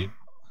time?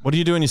 What do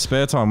you do in your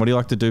spare time? What do you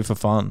like to do for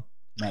fun?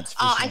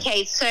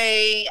 okay. So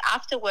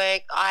after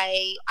work,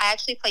 I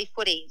actually play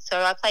footy.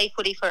 So I play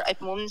footy for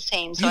Open Women's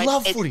team. So You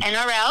love it's footy?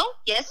 NRL.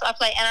 Yes, I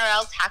play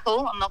NRL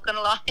tackle. I'm not going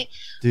to lie.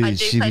 Dude, I do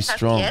she'd play be tackle.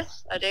 strong.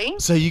 Yes, I do.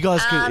 So you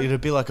guys could,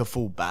 it'd be like a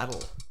full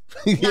battle.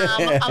 No,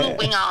 I'm a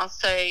winger,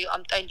 so I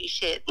don't do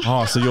shit.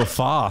 Oh, so you're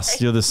fast.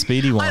 You're the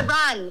speedy I one.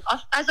 run.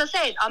 As I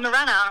said, I'm a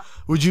runner.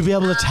 Would you be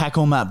able to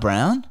tackle Matt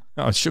Brown?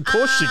 Oh, of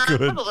course she could.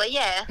 Probably,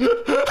 yeah.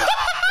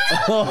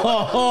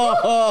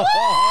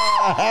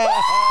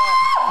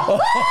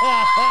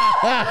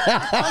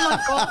 Oh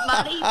my God,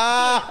 Marty.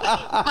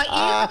 My ears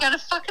are going to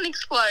fucking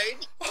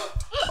explode.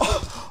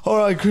 All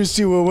right,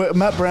 Christy. Well,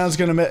 Matt Brown's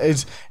going to.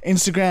 His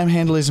Instagram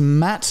handle is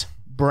Matt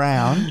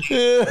Brown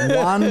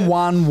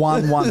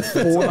 1111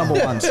 4 number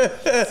ones,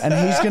 and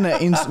he's going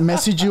to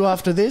message you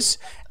after this,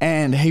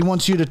 and he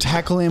wants you to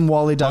tackle him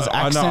while he does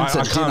I know. accents I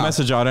at can't dinner.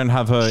 message her. I don't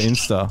have her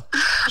Insta.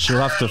 She'll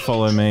have to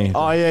follow me.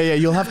 Oh yeah.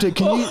 You'll have to.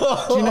 Can you?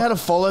 Do you know how to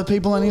follow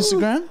people on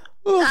Instagram?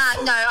 No,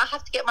 I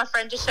have to get my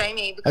friend to show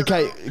me.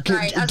 Because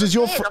Okay, does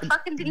your I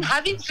fucking didn't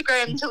have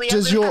Instagram until the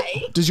Does other your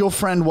day. Does your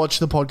friend watch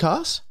the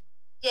podcast?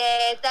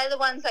 Yeah, they're the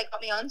ones that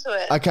got me onto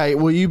it. Okay,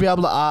 will you be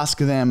able to ask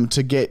them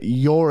to get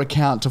your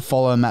account to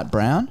follow Matt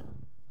Brown?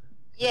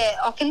 Yeah,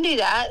 I can do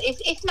that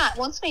if Matt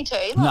wants me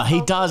to. No, Like, he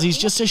I'll- does. He's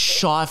just a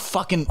shy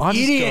fucking I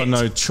just idiot. got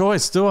no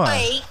choice, do I?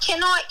 Wait,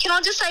 can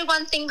I just say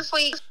one thing before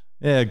you?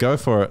 Yeah, go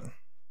for it.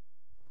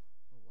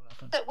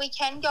 That we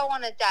can go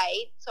on a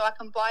date, so I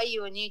can buy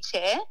you a new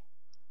chair.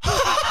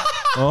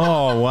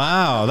 Oh,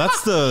 wow.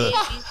 That's the...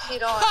 Yeah, you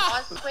sit on.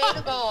 I swear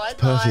to God.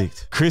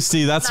 Perfect.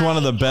 Christy, that's one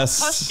of the Mate,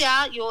 best... Your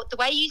posture, the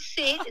way you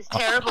sit is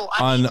terrible.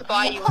 I need to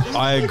buy you.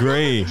 I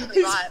agree.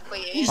 Right for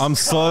you. I'm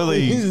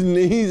slowly... His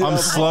knees I'm are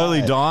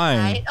slowly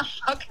dying. Mate,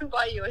 I can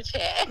buy you a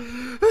chair.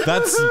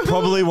 That's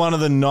probably one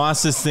of the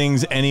nicest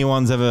things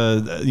anyone's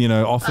ever,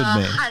 offered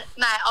me.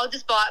 Mate, I'll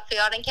just buy it for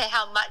you. I don't care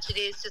how much it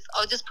is.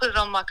 I'll just put it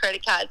on my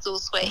credit card. It's all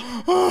sweet.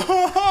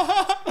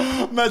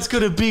 Matt's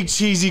got a big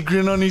cheesy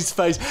grin on his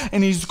face,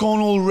 and he's gone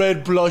all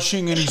red,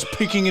 blushing, and he's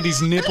picking at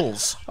his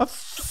nipples.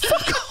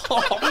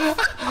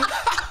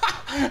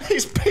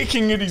 He's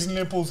picking at his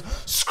nipples,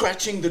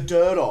 scratching the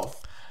dirt off.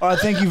 All right,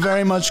 thank you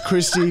very much,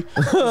 Christy.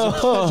 It was a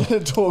pleasure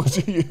to talk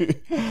to you.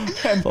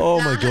 And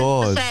Oh my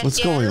God, 100%, what's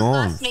yeah, going it was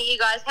on? Nice to meet you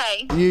guys.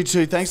 Hey. you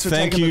too. Thanks for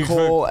Thank taking the you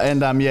for- call. And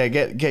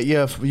get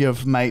your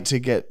mate to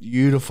get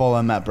you to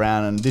follow Matt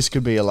Brown, and this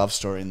could be a love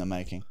story in the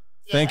making.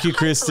 Thank you,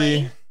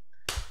 Christy.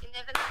 hopefully. You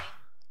never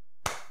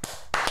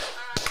know.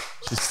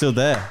 She's still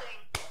there.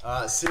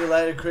 All right, see you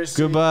later,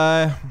 Christy.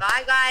 Goodbye.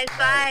 Bye, guys.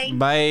 Bye.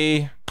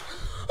 Bye.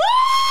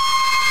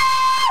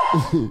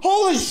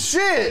 Holy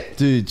shit!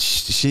 Dude,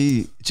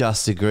 she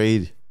just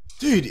agreed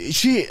Dude,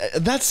 you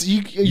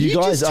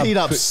guys just are teed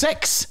up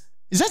sex.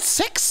 Is that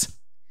sex?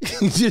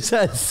 You just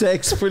had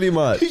sex pretty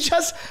much. You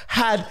just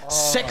had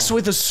sex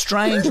with a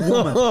strange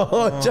woman.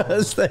 Oh,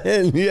 just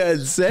then you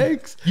had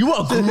sex? You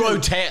are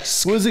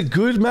grotesque. Was it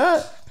good,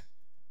 Matt?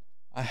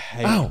 I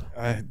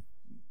hate.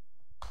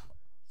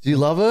 Do you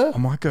love her? I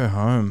might go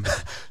home.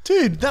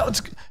 Dude,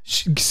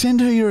 send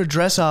her your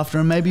address after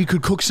and maybe you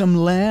could cook some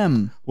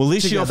lamb. Well, at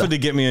least she offered to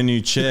get me a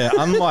new chair.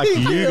 Unlike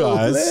you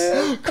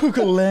guys. Cook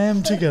a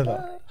lamb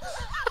together.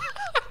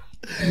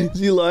 Do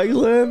you like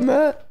lamb,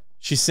 Matt?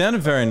 She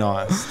sounded very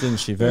nice, didn't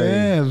she?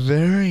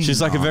 Very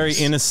She's like a very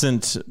nice.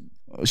 innocent.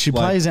 She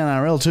plays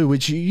NRL too,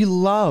 which you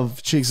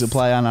love chicks that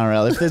play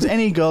NRL. If there's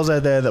any girls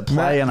out there that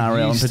play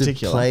NRL in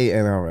particular, play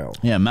NRL.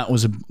 yeah, Matt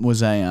was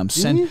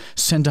a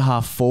centre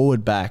half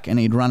forward back, and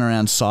he'd run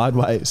around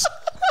sideways.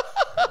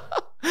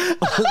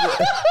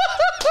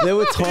 There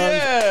were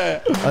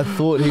times I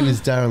thought he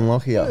was Darren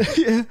Lockyer.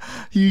 Yeah,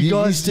 you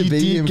guys used to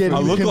be him get for- I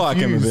him look like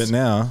him a confused. bit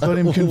now. Got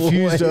him confused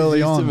Always early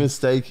used to on.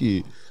 mistake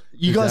you.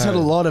 You guys had a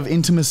lot of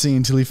intimacy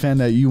until he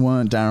found out you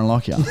weren't Darren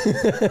Lockyer.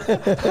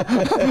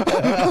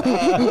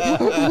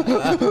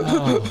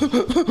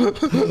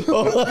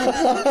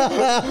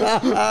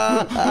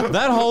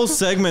 That whole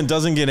segment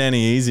doesn't get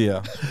any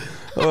easier.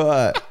 All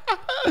right.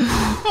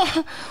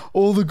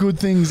 All the good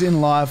things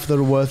in life that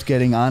are worth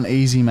getting aren't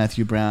easy,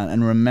 Matthew Brown.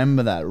 And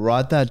remember that.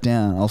 Write that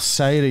down. I'll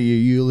say it at your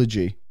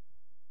eulogy.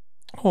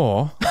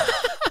 Oh,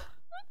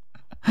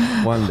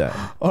 One day.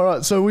 All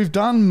right, so we've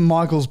done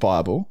Michael's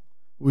Bible.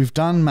 We've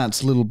done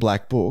Matt's little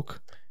black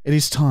book. It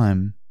is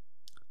time.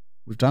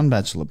 We've done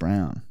Bachelor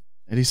Brown.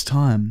 It is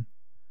time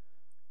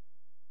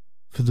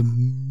for the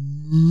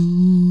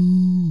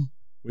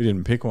we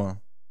didn't pick one.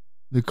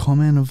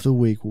 comment of the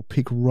week. We'll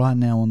pick right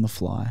now on the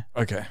fly.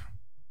 Okay.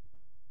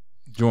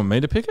 Do you want me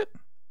to pick it?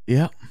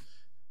 Yeah.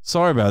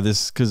 Sorry about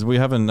this because we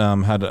haven't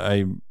had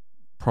a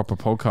proper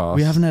podcast.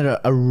 We haven't had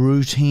a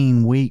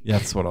routine week. Yeah,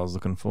 that's what I was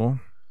looking for.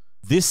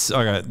 This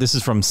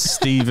is from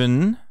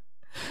Stephen.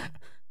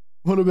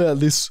 What about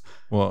this?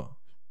 What?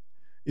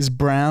 Is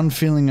Brown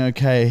feeling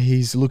okay?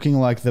 He's looking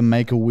like the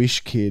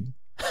Make-A-Wish kid.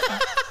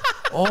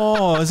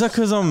 Oh, is that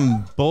because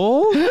I'm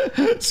bald?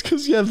 It's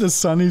because you have the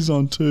sunnies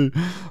on too.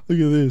 Look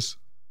at this.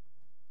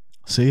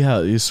 See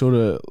how you sort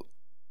of...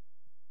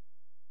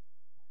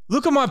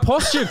 Look at my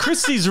posture.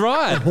 Christy's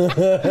right.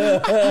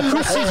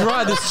 Christy's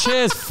right. This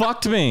chair's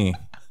fucked me.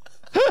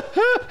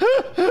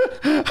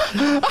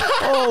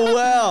 Oh,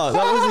 wow.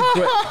 That was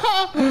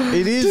a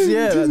great... It is,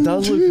 yeah. That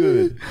does look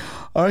good.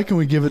 I reckon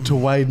we give it to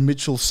Wade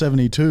Mitchell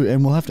 72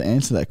 and we'll have to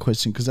answer that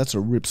question because that's a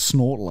rip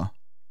snortler.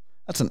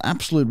 That's an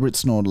absolute rip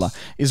snortler.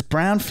 Is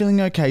Brown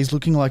feeling okay? He's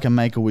looking like a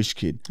Make-A-Wish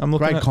kid. I'm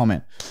looking Great at-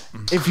 comment.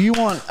 If you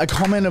want a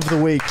comment of the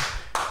week,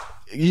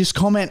 you just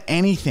comment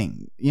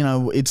anything. You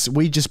know,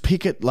 we just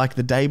pick it like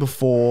the day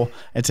before.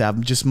 It's our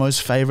just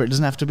most favorite. It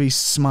doesn't have to be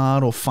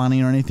smart or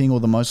funny or anything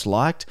or the most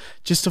liked.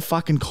 Just a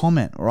fucking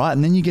comment, all right?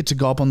 And then you get to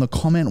go up on the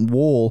comment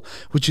wall,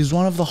 which is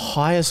one of the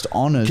highest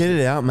honors. Get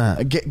it out,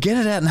 Matt. Get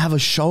it out and have a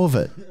show of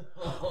it.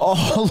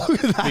 Oh,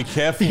 look at that. Be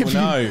careful.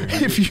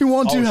 If you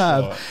want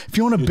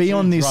to be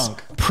on this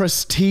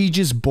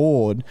prestigious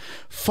board,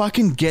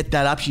 fucking get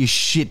that up your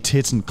shit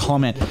tits and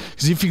comment.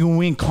 Because if you can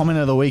win comment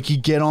of the week, you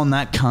get on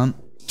that cunt.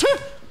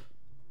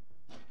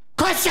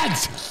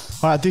 Questions!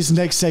 All right, this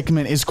next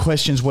segment is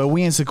questions where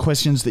we answer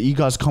questions that you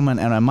guys comment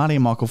on our Marty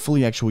and Michael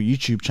Fully Actual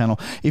YouTube channel.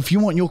 If you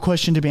want your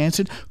question to be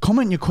answered,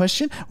 comment your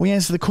question. We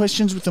answer the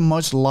questions with the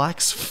most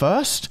likes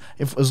first.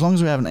 As long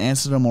as we haven't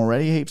answered them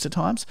already heaps of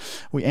times,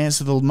 we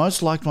answer the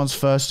most liked ones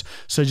first.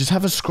 So just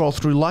have a scroll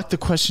through, like the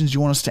questions you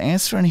want us to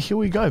answer, and here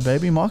we go,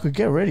 baby. Michael,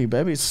 get ready,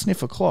 baby. It's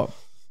sniff o'clock.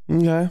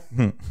 Okay.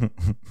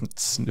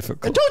 Sniff a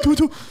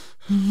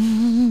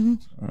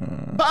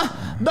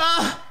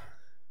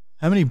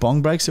How many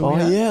bong breaks have we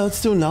had? Oh, yeah.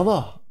 Let's do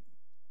another.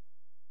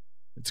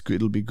 It's good.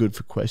 It'll be good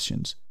for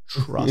questions.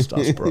 Trust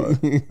us, bro.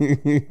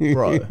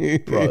 Bro.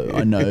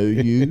 I know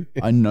you.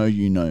 I know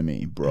you know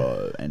me,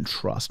 bro. And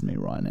trust me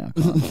right now,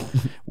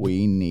 cunt.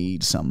 We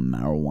need some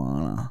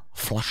marijuana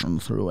flushing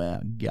through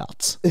our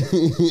guts.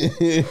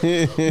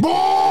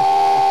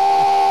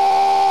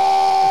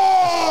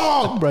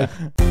 Bong break.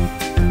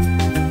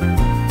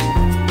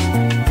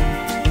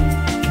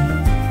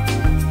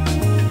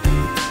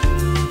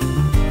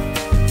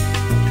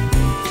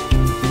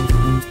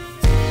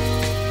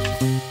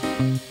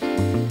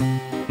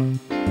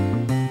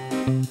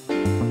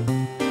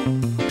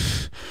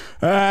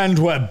 And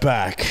we're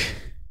back.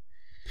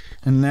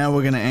 And now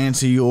we're going to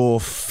answer your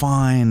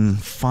fine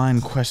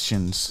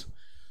questions.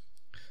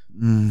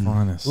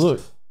 Finest.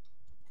 Look.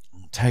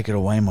 Take it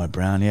away, my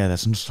Brown. Yeah,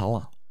 that's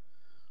Nsala.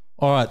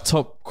 All right.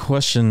 Top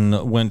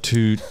question went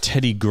to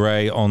Teddy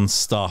Gray on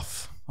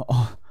stuff.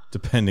 Oh,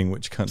 Depending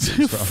which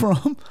country it's from.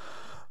 from?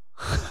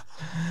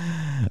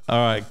 All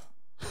right.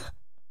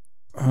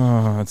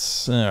 Oh,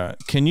 it's all right.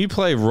 Can you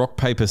play rock,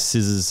 paper,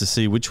 scissors to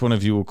see which one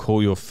of you will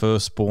call your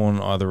firstborn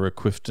either a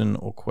Quifton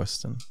or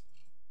Queston?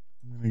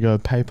 I'm going to go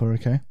paper,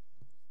 okay?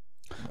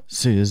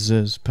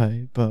 Scissors,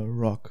 paper,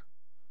 rock.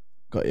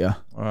 Got ya.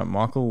 All right,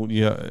 Michael,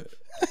 you're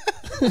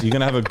going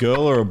to have a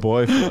girl or a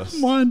boy first?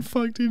 Mind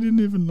fucked. He didn't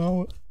even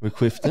know it. With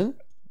Clifton?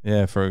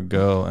 Yeah, for a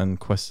girl and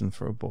Queston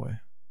for a boy.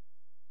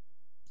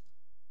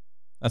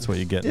 That's what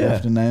you get. You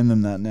have to name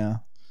them that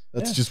now.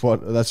 That's just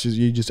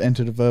you just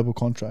entered a verbal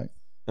contract.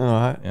 All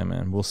right. Yeah,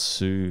 man. We'll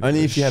sue. Only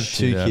the if you have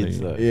shit 2 out of kids,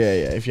 you. though.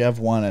 Yeah. If you have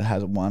one,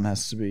 one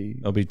has to be.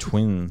 They'll be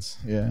twins.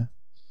 Yeah.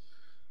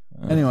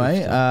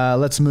 Anyway,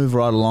 let's move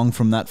right along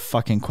from that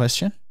fucking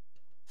question.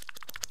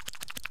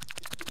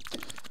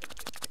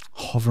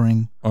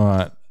 Hovering. All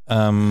right.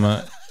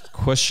 Next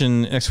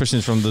question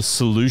is from the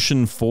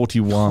Solution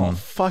 41. Oh,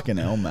 fucking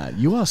hell, Matt.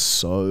 You are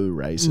so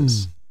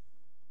racist.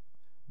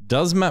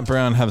 Does Matt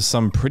Brown have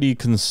some pretty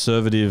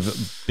conservative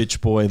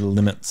bitch boy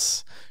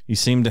limits? You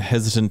seem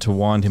hesitant to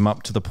wind him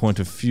up to the point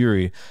of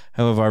fury.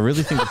 However, I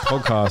really think the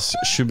podcast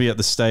should be at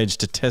the stage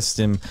to test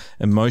him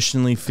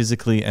emotionally,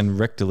 physically, and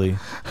rectally.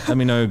 Let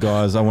me know,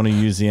 guys. I want to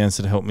use the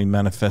answer to help me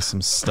manifest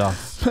some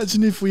stuff.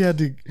 Imagine if we had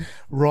to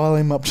rile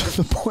him up to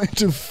the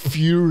point of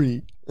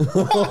fury.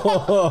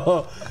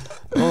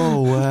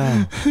 Oh,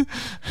 wow.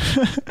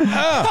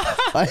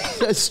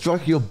 I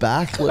struck your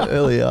back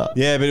earlier.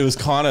 Yeah, but it was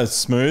kind of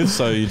smooth,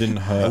 so you didn't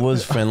hurt. It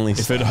was friendly If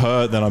stuff. it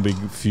hurt, then I'd be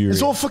furious.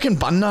 It's all fucking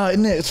banter,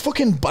 isn't it? It's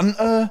fucking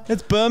banter.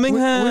 It's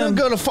Birmingham. We don't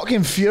go to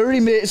fucking fury,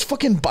 mate. It's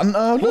fucking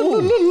banter.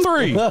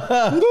 3.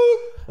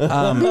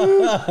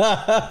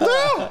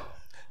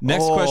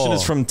 Next question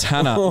is from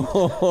Tanner.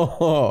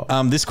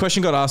 This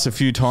question got asked a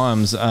few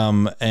times,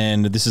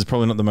 and this is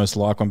probably not the most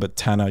liked one, but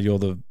Tanner, you're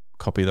the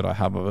copy that I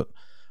have of it.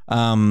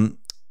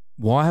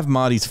 Why have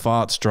Marty's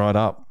farts dried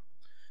up?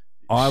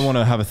 I want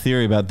to have a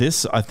theory about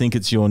this. I think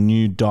it's your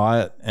new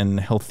diet and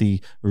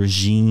healthy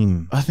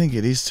regime. I think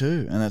it is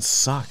too, and it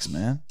sucks,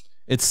 man.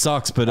 It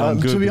sucks, but I'm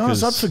good. To be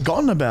honest, I'd because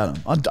forgotten about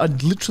him. I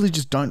literally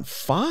just don't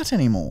fart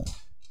anymore.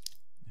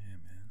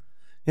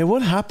 Yeah,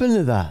 what happened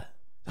to that?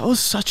 That was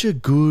such a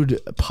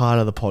good part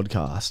of the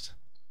podcast.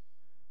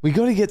 We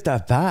got to get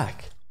that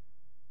back.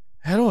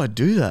 How do I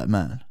do that,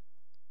 man?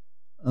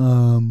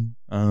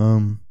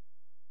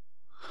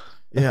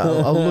 Yeah,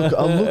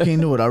 I'll look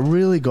into it. I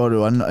really got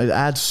to. It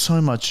adds so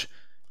much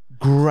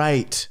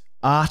great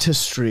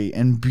artistry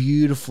and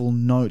beautiful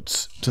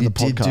notes to the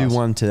podcast. You did do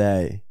one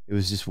today. It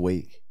was just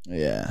weak.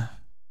 Yeah.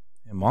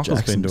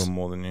 Michael's been Jackson's- doing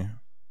more than you.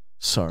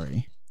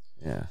 Sorry.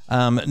 Yeah.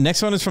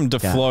 Next one is from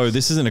DeFlo.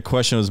 This isn't a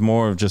question. It was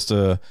more of just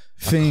a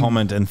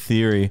comment and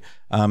theory.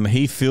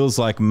 He feels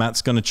like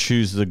Matt's going to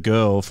choose the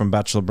girl from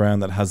Bachelor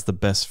Brown that has the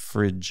best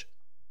fridge.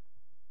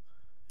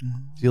 Do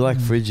you like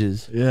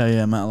fridges?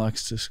 Yeah. Matt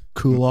likes to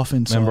cool off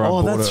inside.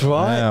 Remember, that's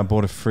right. Yeah, I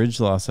bought a fridge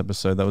last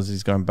episode. That was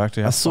he's going back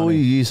to. How I saw funny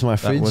you use my that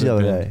fridge would the have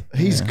other been. day.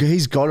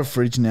 He's got a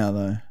fridge now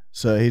though,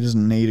 so he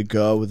doesn't need a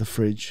girl with a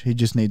fridge. He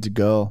just needs a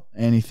girl.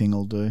 Anything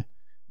will do.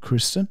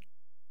 Kristen?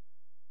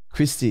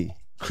 Christy.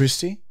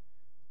 Kristen?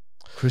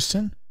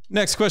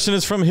 Next question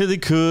is from Hilly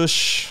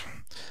Kush.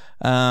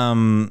 Are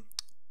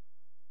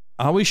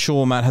we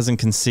sure Matt hasn't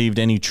conceived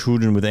any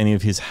children with any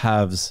of his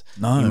halves?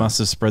 No. He must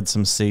have spread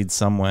some seed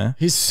somewhere.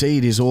 His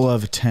seed is all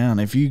over town.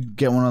 If you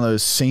get one of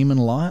those semen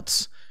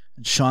lights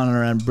and shine it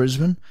around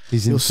Brisbane,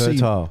 He's you'll see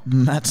infertile.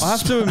 Matt's. I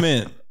have to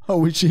admit, I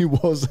wish he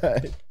was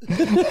that.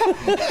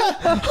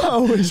 I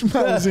wish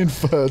Matt was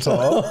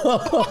infertile.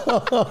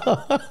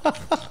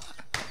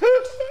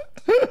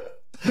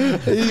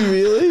 Are you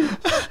really?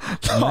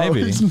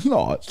 maybe. He's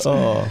not.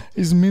 Oh.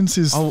 His mince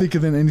is thicker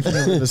than anything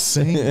I've ever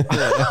seen.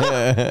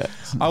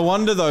 I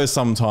wonder though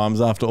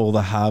sometimes after all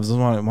the halves, I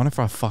wonder if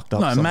I fucked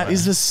up. No, somewhere. Matt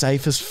is the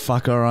safest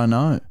fucker I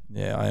know.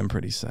 Yeah, I am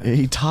pretty safe.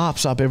 He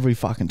tarps up every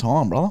fucking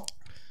time, brother.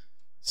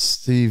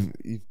 Steve,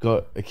 you've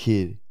got a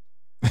kid.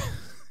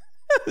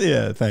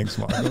 Yeah, thanks,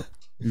 Michael.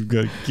 You've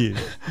got a kid.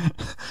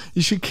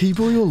 You should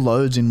keep all your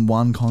loads in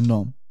one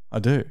condom I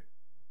do.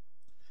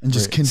 and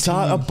just continue.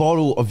 Start a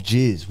bottle of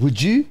jizz. Would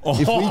you? If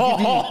we give you,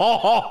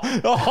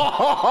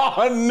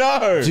 Oh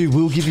no! dude,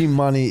 we'll give you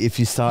money if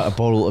you start a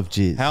bottle of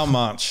jizz. How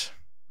much?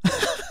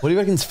 What do you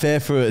reckon's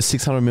fair for a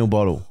 600ml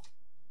bottle?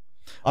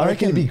 I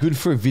reckon it'd be good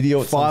for a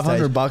video. At some $500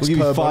 stage. bucks We'll give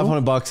you per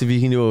bottle? $500 if you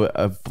can do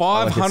a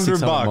 500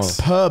 bucks.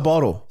 per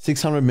bottle.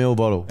 600ml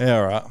bottle. Yeah,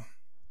 all right.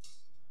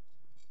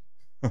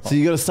 So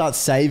you got to start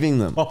saving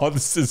them, Oh,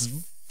 this is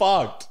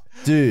fucked.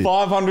 dude.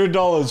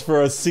 $500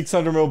 for a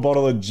 600ml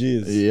bottle of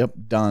jizz. Yep,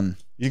 done.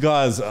 You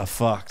guys are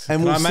fucked. And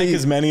Can we'll I make see-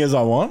 as many as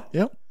I want?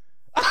 Yep.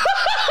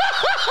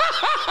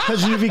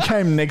 Imagine if he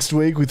came next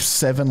week with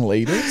 7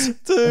 litres.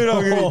 Dude,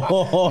 I'm gonna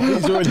Oh,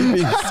 he's already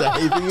been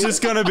saving be, it.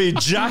 just going to be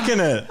jacking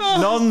it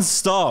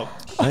non-stop.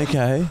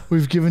 Okay.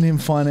 We've given him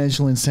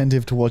financial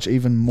incentive to watch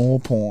even more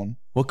porn.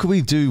 What could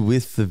we do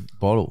with the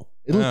bottle?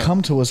 It'll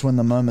come to us when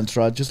the moment's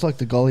right, just like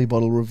the golly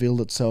bottle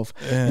revealed itself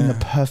in the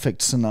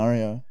perfect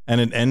scenario. And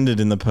it ended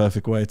in the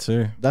perfect way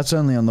too. That's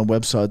only on the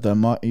website though.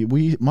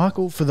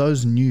 Michael, for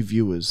those new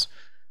viewers,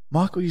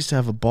 Michael used to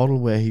have a bottle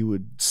where he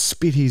would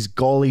spit his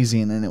gollies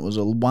in, and it was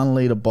a 1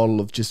 litre bottle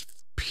of just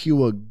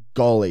pure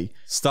golly.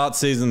 Start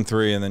season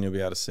 3 and then you'll be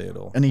able to see it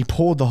all. And he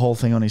poured the whole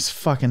thing on his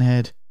fucking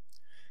head.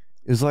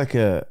 It was like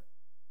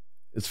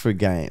it's for a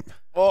game.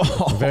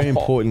 Oh. Very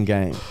important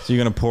game. So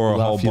you're going to pour a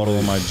Love whole you, bottle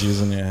of Luke. my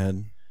jizz on your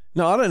head?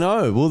 No, I don't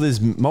know. Well,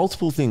 there's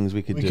multiple things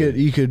we could do.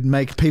 You could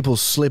make people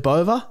slip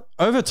over.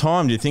 Over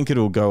time, do you think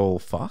it'll go all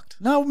fucked?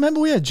 No, remember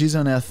we had jizz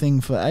on our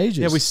thing for ages.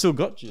 Yeah, we still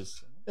got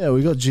jizz. Yeah,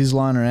 we got jizz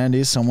lying around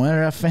here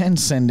somewhere. Our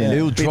fans send in.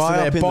 It'll bits dry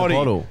of up their in body. the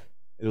bottle.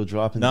 It'll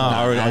dry up in No, the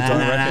bottle. I don't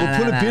reckon. We'll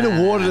put a bit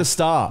of water to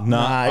start. No,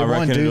 Nah, I it won't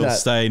reckon do it'll that.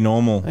 stay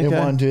normal. Okay. It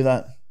won't do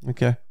that.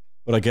 Okay.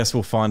 But I guess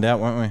we'll find out,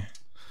 won't we?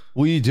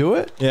 Will you do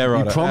it? Yeah,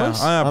 right. You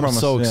promise? I I'm promise,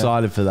 so yeah.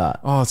 excited for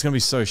that. Oh, it's going to be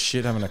so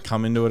shit having to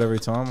come into it every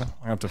time.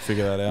 I have to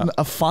figure that out.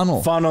 A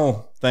funnel.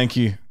 Funnel. Thank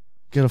you.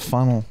 Get a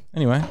funnel.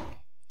 Anyway,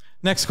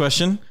 next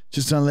question.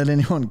 Just don't let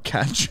anyone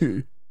catch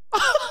you.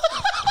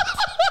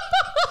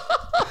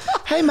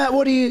 Hey, Matt,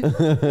 what are you?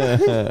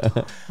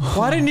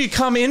 Why didn't you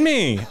come in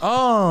me?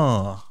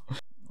 Oh.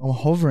 I'm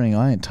hovering.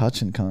 I ain't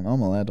touching, cunt.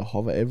 I'm allowed to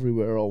hover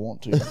everywhere I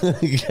want to.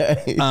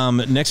 Okay.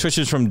 Next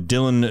question is from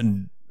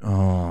Dylan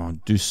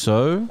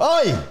Dussault.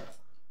 Oi!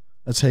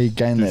 That's how you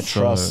gain their Dussault.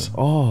 trust.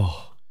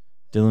 Oh.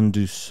 Dylan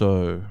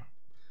Dussault.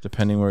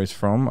 Depending where he's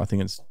from, I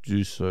think it's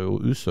Dussault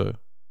or Uso.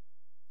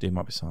 D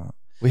might be silent.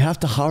 We have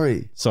to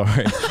hurry.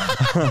 Sorry.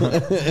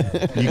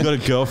 You got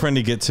a girlfriend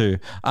to get to.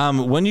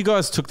 When you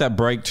guys took that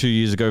break 2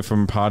 years ago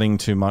from partying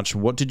too much,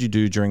 what did you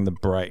do during the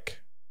break?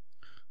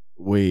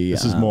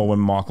 This is more when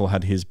Michael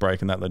had his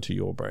break and that led to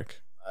your break.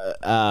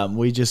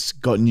 We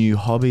just got new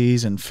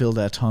hobbies and filled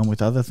our time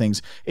with other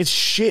things. It's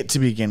shit to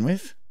begin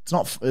with. It's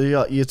not.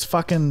 It's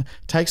fucking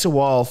takes a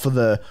while for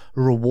the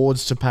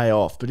rewards to pay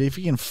off. But if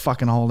you can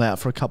fucking hold out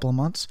for a couple of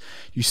months,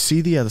 you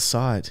see the other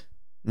side.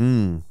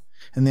 Mm.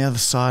 And the other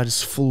side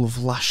is full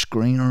of lush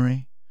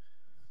greenery.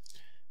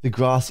 The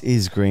grass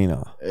is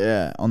greener.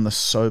 Yeah, on the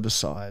sober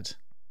side.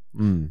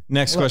 Mm.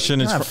 Next question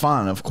You is can have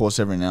fun, of course,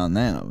 every now and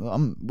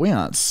then. We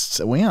aren't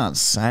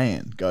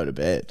saying go to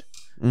bed.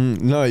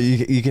 No,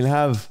 you can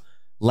have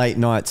late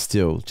nights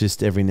still,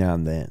 just every now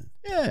and then.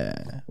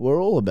 Yeah,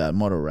 we're all about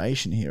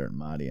moderation here at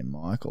Marty and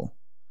Michael.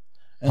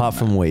 Apart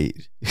from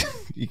weed.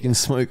 You can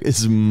smoke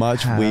as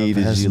much Have weed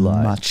as you like.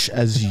 As much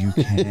as you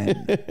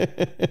can.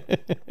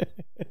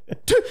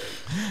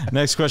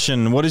 Next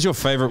question. What is your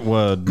favorite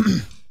word?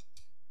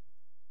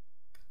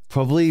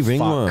 Probably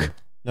ringworm. Fuck.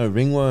 No,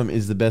 ringworm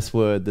is the best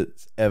word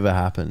that's ever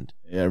happened.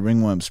 Yeah,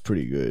 ringworm's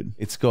pretty good.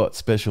 It's got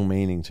special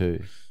meaning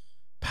too.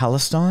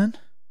 Palestine?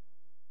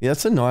 Yeah,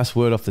 that's a nice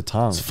word off the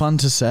tongue. It's fun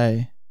to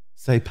say.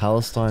 Say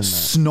Palestine, mate.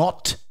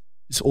 Snot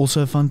is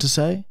also fun to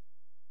say.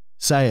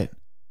 Say it.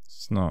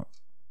 It's not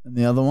And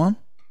the other one?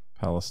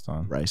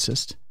 Palestine.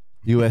 Racist.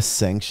 US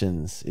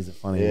sanctions is a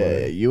funny Yeah,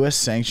 word. US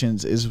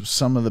sanctions is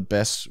some of the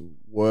best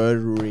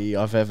wordery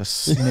I've ever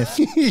sniffed.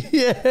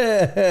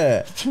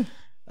 Yeah.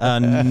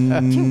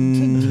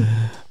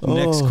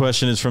 Next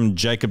question is from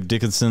Jacob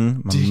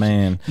Dickinson, my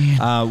man.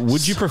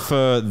 Would you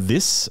prefer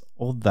this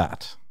or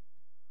that?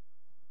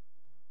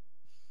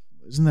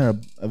 Isn't there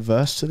a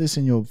verse to this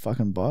in your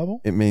fucking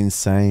Bible? It means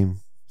same.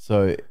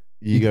 So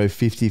you go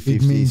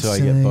 50-50, means so I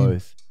get same.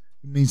 both.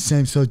 It means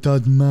same, so it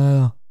doesn't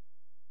matter.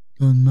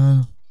 Doesn't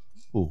matter.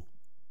 Ooh.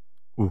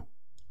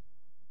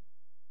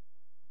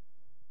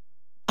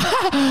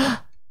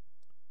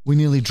 We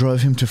nearly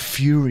drove him to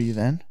fury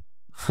then.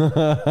 How's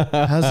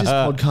this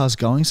podcast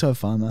going so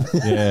far, man?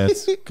 Yeah,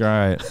 it's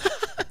great.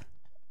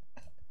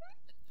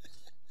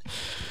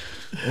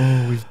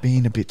 Oh, we've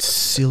been a bit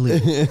silly.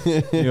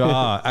 You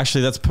are.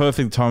 Actually, that's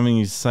perfect timing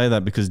you say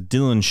that because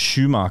Dylan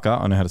Schumacher,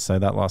 I know how to say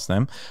that last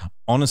name.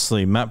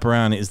 Honestly, Matt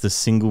Brown is the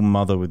single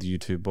mother with you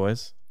two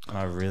boys. And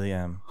I really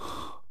am.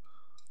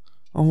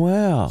 Oh,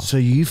 wow. So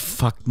you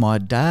fucked my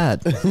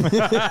dad.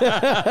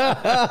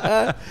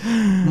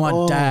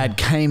 My dad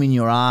came in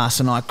your ass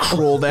and I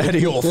crawled out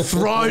of your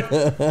throat.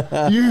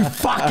 You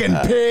fucking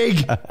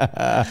pig. All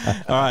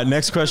right,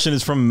 next question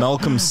is from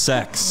Malcolm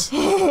Sex.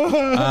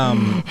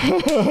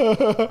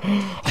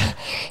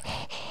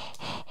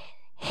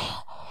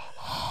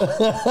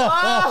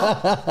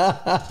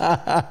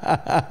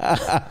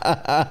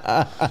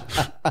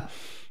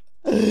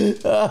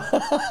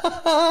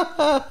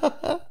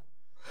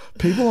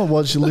 People are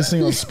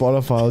listening on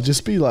Spotify will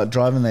just be like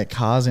driving their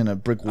cars in a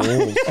brick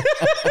wall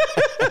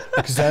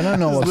because they don't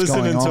know what's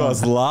Listening going to on.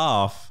 us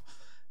laugh.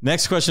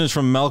 Next question is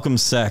from Malcolm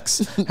Sex.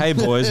 Hey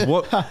boys,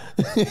 what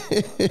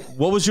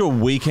was your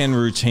weekend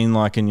routine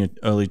like in your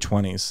early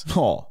 20s?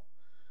 Oh,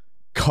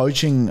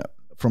 coaching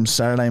from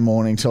Saturday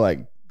morning to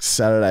like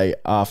Saturday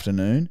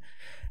afternoon,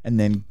 and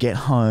then get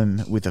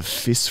home with a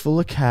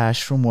fistful of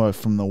cash from work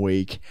from the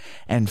week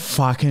and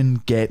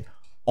fucking get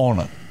on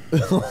it.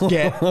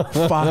 Get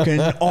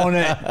fucking on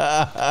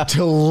it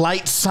till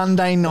late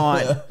Sunday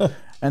night,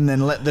 and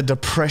then let the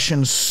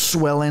depression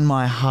swell in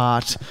my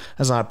heart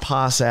as I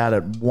pass out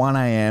at 1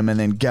 a.m. and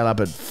then get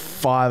up at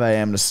 5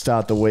 a.m. to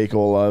start the week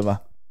all over.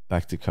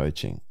 Back to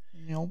coaching.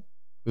 You know?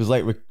 It was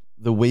like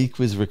the week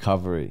was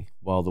recovery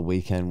while the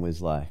weekend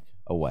was like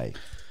away.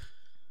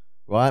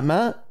 Right,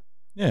 Matt?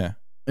 Yeah.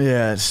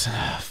 Yeah, it's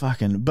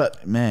fucking.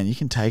 But man, you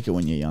can take it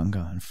when you're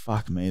younger, and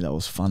fuck me, that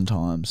was fun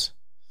times.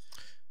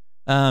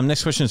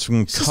 Next question is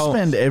from Cole.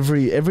 Spend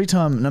every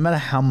time, no matter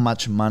how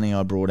much money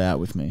I brought out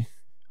with me.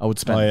 I would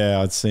spend. Oh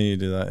yeah, I'd see you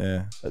do that.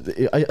 Yeah,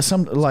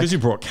 Because you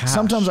brought cash.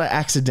 Sometimes I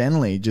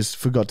accidentally just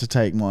forgot to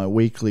take my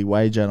weekly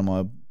wage out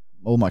of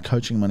all my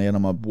coaching money out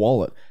of my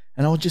wallet,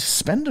 and I would just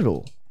spend it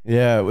all.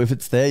 Yeah, if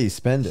it's there, you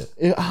spend it.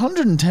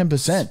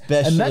 110%,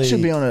 and that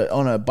should be Especially-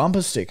 on a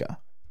bumper sticker.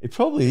 It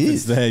probably If is.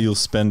 it's there, you'll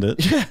spend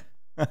it. Yeah.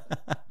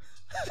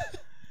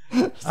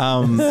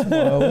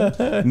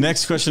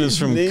 Next question is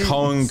from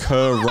Colin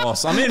Kerr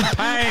Ross. I'm in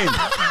pain.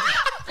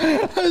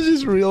 I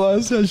just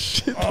realised how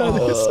shit that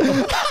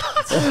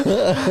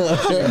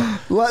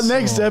is.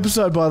 Next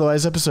episode, by the way,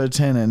 is episode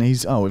 10, and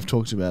we've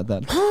talked about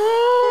that.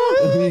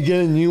 You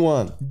get a new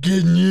one.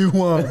 Get a new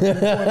one. Like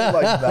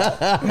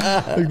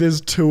that. Like there's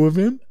 2 of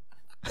him.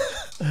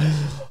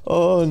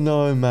 Oh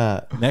no,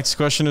 Matt. Next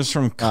question is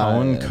from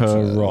Colin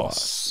Kerr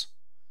Ross.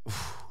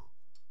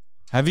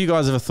 Have you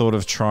guys ever thought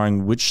of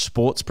trying which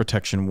sports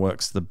protection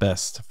works the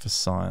best for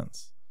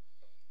science?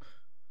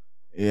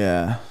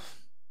 Yeah.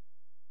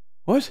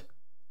 What?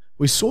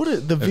 We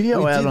sorted the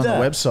video We out did on that.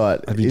 the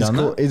website. Have you done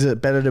that? Is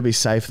it better to be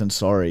safe than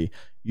sorry?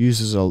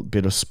 Uses a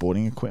bit of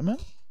sporting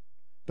equipment.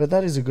 But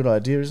that is a good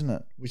idea, isn't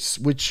it?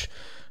 Which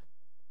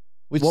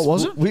what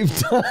was it? We've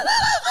done.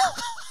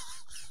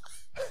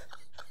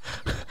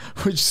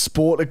 Which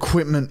sport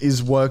equipment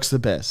works the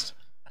best?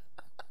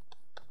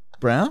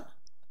 Brown?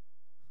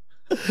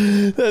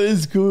 That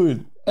is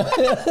good.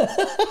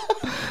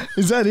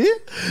 Is that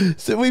it?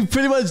 So we've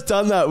pretty much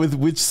done that with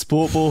which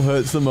sport ball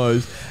hurts the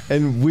most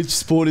and which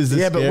sport is the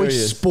Yeah, scariest. but which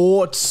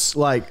sports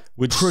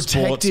Which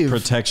protective?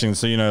 sports protection?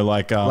 So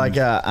like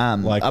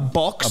a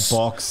box,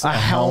 a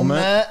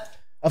helmet,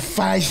 a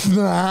face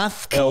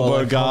mask,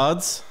 elbow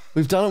guards.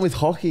 We've done it with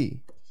hockey.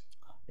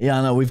 Yeah,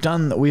 I know. We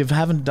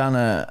haven't done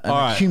an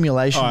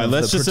accumulation. All right, of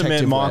let's the just admit,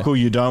 protective wear. Michael,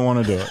 you don't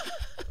want to do it.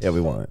 Yeah, we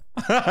won't.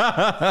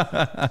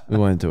 We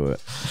won't do it.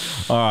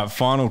 All right,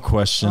 final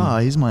question. Oh,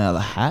 here's my other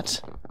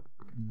hat,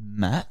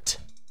 Matt.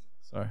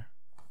 Sorry.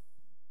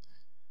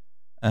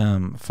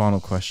 Final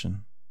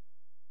question.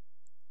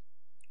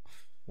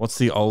 What's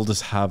the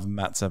oldest have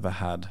Matt's ever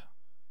had?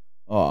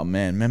 Oh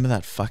man, remember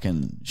that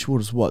fucking? She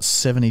was what,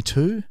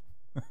 72?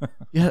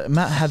 Yeah,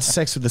 Matt had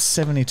sex with a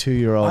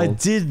 72-year-old. I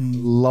did.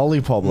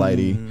 Lollipop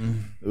lady.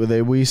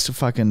 We used to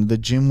fucking the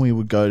gym we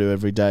would go to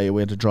every day.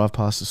 We had to drive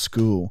past the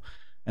school,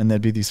 and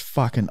there'd be these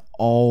fucking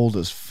old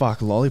as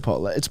fuck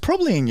lollipop. It's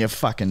probably in your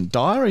fucking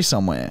diary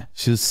somewhere.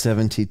 She was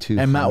 72.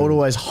 And Matt would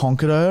always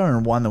honk at her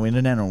and wind the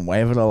window down and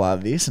wave at her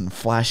like this and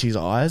flash his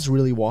eyes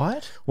really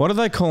wide. What do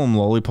they call them?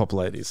 Lollipop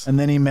ladies. And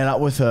then he met up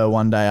with her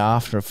one day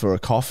after for a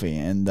coffee,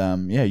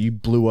 and you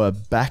blew her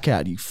back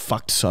out. You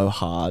fucked so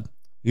hard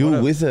You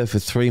were with her for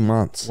 3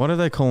 months. What do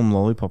they call them?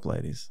 Lollipop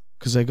ladies.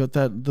 because they got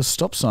the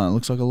stop sign. It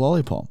looks like a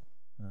lollipop.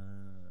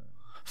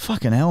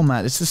 Fucking hell,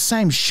 Matt! It's the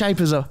same shape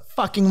as a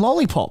fucking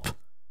lollipop.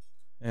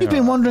 You've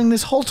been wondering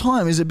this whole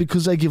time. Is it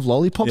because they give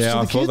lollipops to the I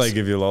kids? thought they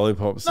give you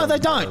lollipops. No, they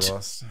Something don't.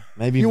 lost.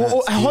 Maybe You were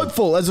Matt's kid.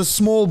 hopeful as a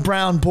small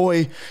brown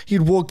boy.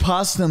 You'd walk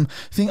past them,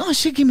 think, "Oh,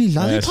 she'd give me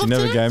Yeah, lollipop." she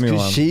never today?" gave me 'Cause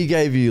one. she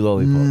gave you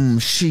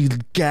lollipop. She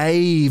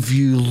gave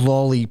you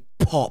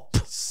lollipop.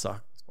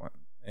 Sucked one.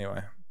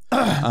 Anyway.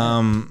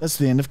 That's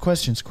the end of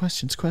questions.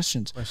 Questions.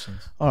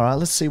 All right,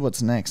 let's see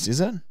what's next.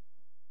 Is it?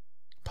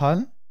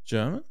 Pardon?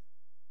 German?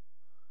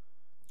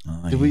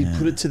 Oh, Did we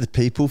put it to the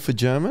people for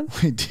German?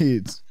 We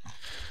did.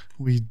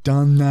 We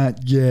done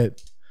that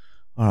yet.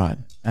 All right.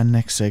 Our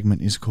next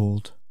segment is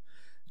called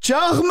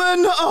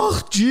German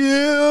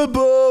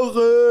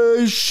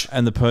Gibberish.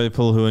 And the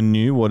people who are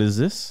new, what is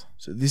this?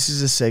 So this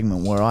is a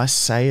segment where I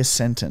say a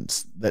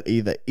sentence that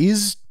either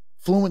is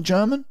fluent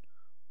German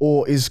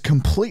or is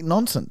complete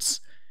nonsense.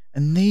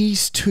 And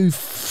these two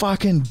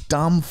fucking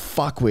dumb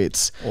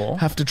fuckwits Or?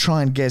 have to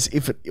try and guess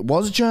if it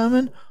was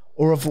German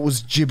or if it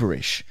was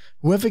gibberish.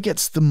 Whoever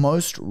gets the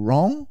most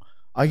wrong,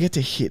 I get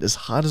to hit as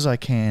hard as I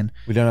can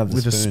We don't have the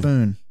with a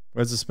spoon.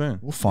 Where's the spoon?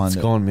 We'll find It's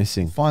it. gone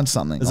missing. Find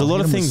something. There's I'll a lot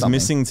hit of 'em with things something.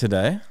 missing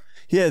today.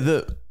 Yeah,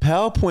 the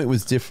PowerPoint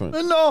was different.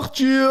 Nach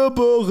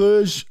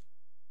gibberish.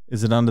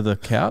 Is it under the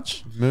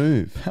couch?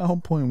 Move.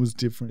 PowerPoint was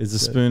different. Is the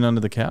spoon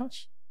under the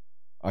couch?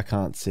 I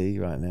can't see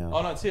right now.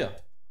 Oh, no, it's here.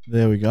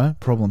 There we go.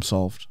 Problem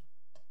solved.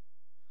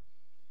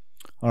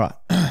 All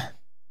right.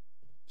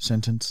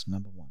 Sentence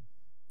number 1.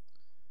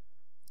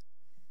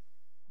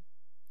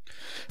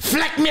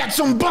 Fleck mir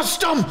zum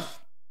Bustum!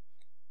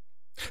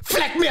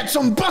 Fleck mir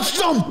zum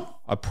Bustum!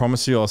 I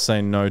promise you I'll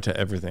say no to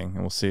everything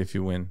and we'll see if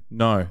you win.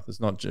 No, that's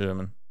not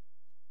German.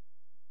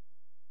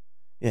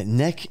 Yeah,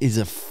 neck is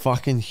a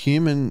fucking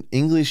human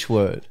English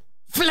word.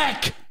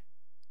 Fleck!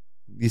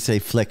 You say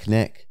fleck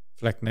neck.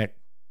 Fleck neck.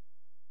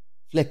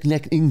 Fleck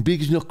neck in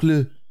big knuckle.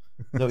 Is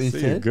that what you See,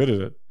 you're said? good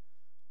at it.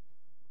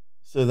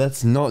 So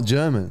that's not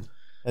German.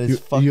 That is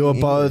fucking You are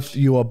English.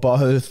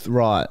 both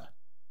right.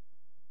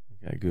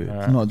 Okay, good. All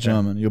right, Not okay.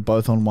 German. You're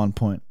both on 1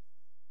 point.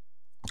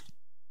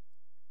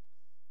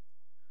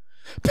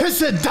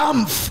 Pisse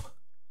Dampf!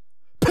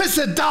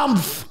 Pisse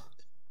Dampf!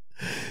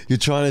 You're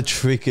trying to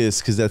trick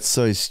us because that's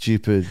so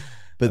stupid.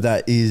 But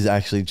that is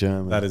actually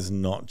German. That is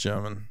not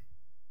German.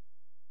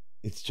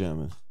 It's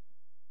German.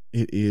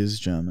 It is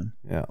German.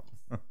 Yeah.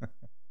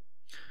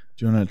 Do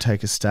Do you want to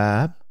take a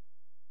stab?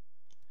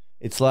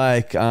 It's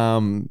like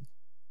having,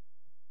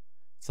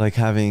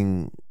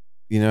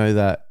 you know,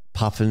 that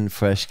Puffin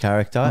Fresh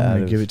character. I'm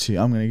going to give it to you.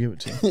 I'm going to give it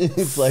to you.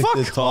 It's like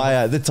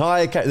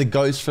the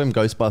ghost from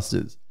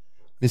Ghostbusters,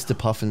 Mr.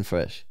 Puffin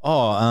Fresh.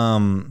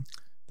 Oh,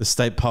 the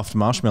State Puffed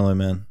Marshmallow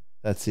Man.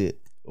 That's it.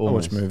 I watch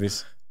Almost.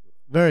 movies.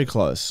 Very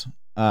close.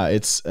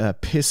 It's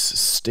Piss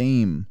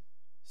Steam.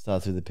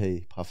 Starts with a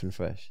P. Puffin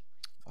Fresh.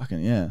 Fucking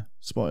yeah.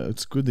 Spot.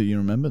 It's good that you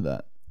remember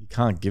that. You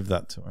can't give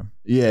that to him.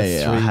 Yeah,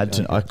 That's I three, had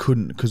to. okay. I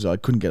couldn't because I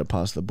couldn't get it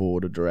past the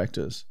board of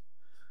directors.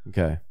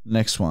 Okay.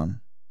 Next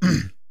one.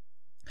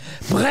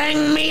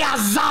 Bring me a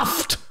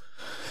Saft!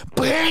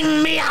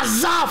 Bring me a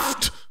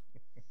Saft!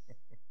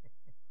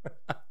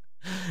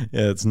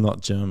 Yeah, it's not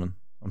German.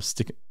 I'm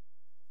sticking.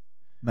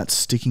 Matt's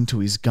sticking to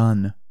his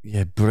gun.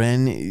 Yeah,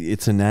 Bren,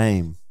 it's a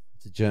name.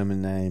 It's a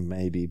German name,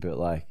 maybe, but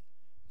like,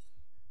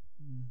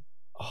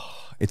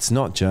 it's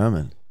not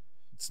German.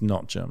 It's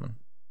not German.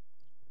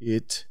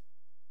 It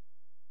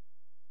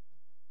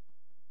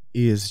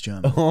is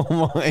German.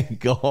 Oh my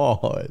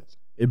God.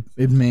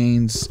 It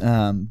means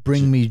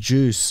bring me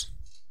juice.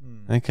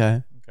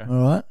 Okay. All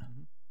right?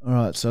 All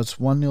right, so it's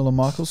 1-0 to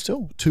Michael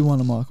still? 2-1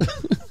 to Michael.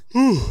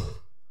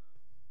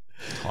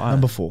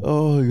 Number 4.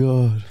 Oh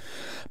God.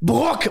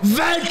 Brock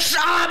Welch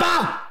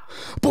aber!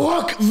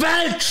 Brock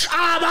Welch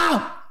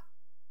aber!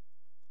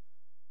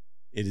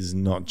 It is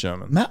not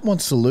German. Matt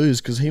wants to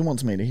lose because he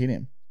wants me to hit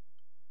him.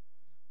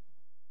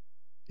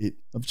 It.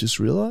 I've just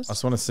I realised.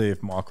 just want to see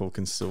if Michael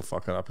can still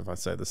fuck it up if I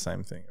say the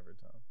same thing every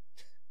time.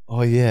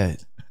 Oh yeah.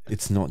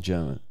 It's not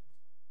German.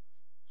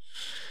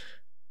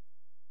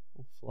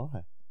 Oh,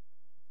 fly.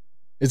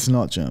 It's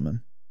not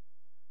German.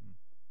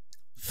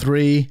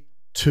 3,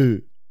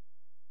 2.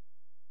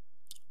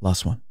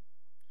 Last one.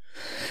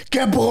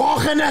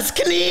 Gebrochenes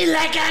Knie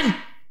lecken!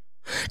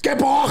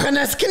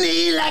 Gebrochenes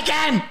Knie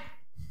lecken!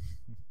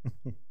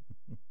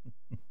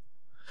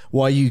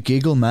 Why you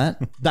giggle,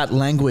 Matt? That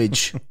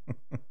language.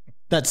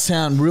 That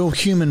sound real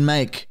human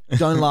make.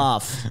 Don't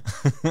laugh.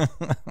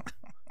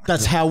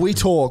 That's how we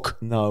talk.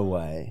 No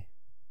way.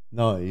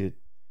 No,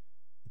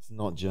 it's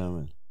not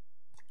German.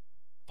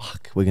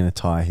 Fuck, we're gonna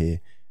tie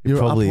here. It You're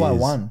probably up by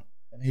is. 1.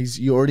 And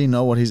you already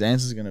know what his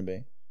answer's going to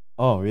be.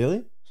 Oh,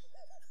 really?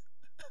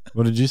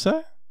 What did you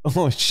say?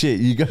 Oh shit,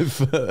 you go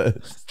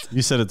first.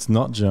 You said it's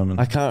not German.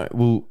 I can't.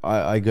 Well,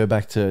 I go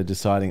back to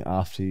deciding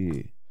after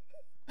you.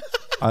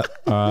 All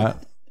right.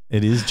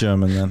 It is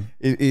German then.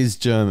 It is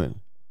German.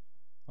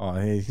 Oh,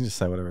 yeah, you can just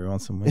say whatever he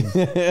wants and win.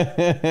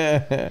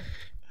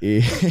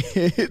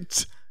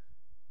 It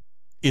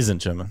Isn't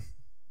German.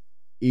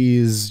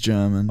 is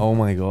German. Oh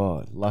my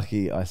God.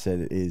 Lucky I said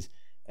it is.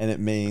 And it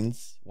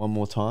means, one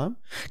more time,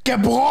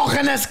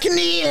 Gebrochenes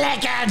Knie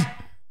lecken!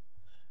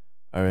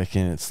 I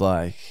reckon it's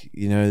like,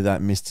 you know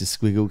that Mr.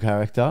 Squiggle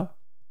character?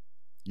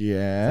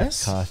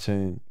 Yes.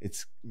 Cartoon.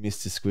 It's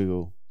Mr.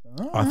 Squiggle.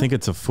 I think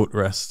it's a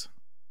footrest.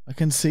 I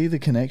can see the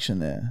connection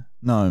there.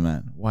 No,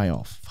 man. Way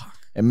off. Fuck.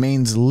 It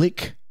means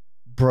lick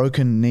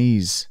broken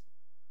knees.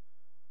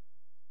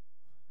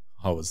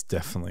 I was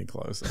definitely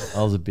closer.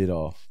 I was a bit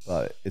off,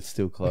 but it's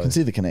still I close. can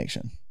see the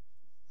connection.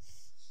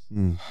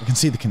 Mm. I can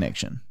see the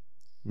connection.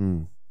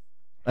 Mm.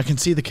 I can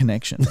see the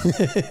connection.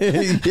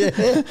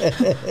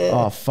 Yeah.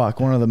 Oh, fuck.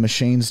 One of the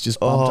machines just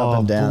bumped up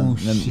and down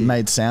bullshit. and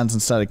made sounds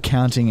and started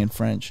counting in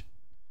French.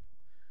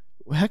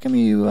 How come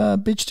you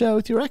bitched out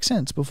with your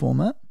accents before,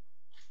 Matt?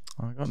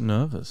 I got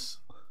nervous.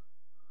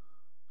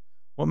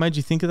 What made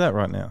you think of that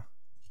right now?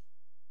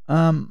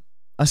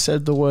 I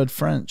said the word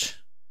French.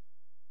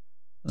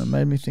 And it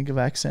made me think of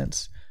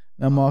accents.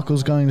 Now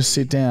Michael's going to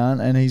sit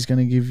down and he's going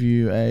to give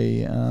you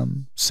a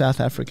South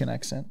African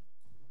accent.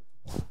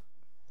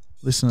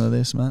 Listen to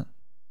this, Matt.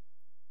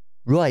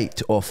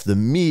 Right off the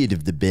mid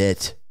of the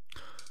bet.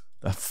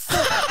 That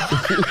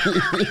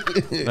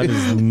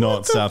is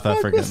not South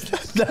African.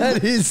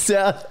 That is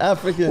South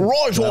African.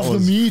 Right off the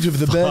meat of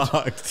the bed.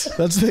 Fucked.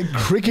 That's the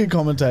cricket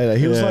commentator.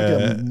 He was like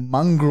Yeah. a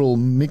mongrel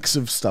mix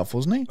of stuff,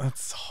 wasn't he?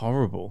 That's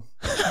horrible.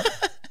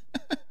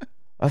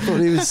 I thought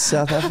he was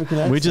South African.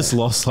 We accent. just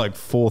lost like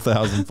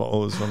 4,000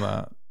 followers from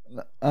that.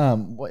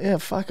 Well, yeah,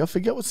 fuck. I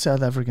forget what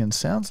South African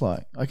sounds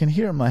like. I can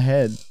hear it in my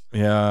head.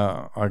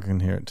 Yeah, I can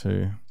hear it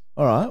too.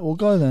 All right, we'll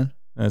go then.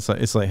 And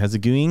it's like, how's it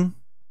going?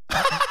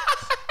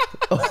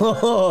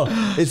 Oh,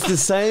 it's the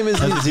same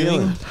as New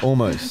Zealand.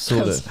 Almost,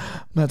 sort of.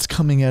 Matt's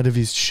coming out of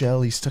his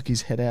shell. He stuck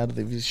his head out of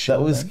his shell.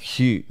 That was man.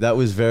 cute. That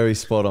was very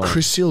spot on.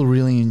 Chrissy will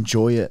really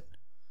enjoy it.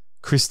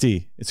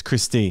 Christy. It's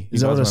Christy.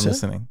 Is that what I are said?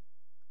 listening.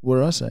 What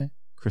did I say?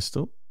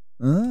 Crystal?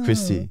 Ah.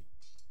 Christy.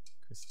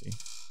 Christy.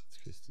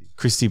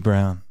 Christy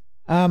Brown.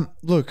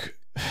 Look,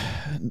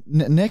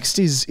 next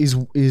is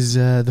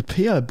the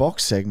PO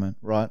box segment,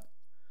 right?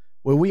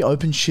 Where we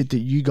open shit that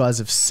you guys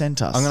have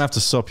sent us. I'm going to have to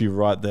stop you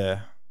right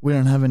there. We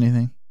don't have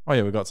anything. Oh,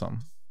 yeah, we got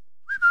some.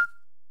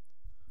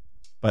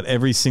 But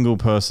every single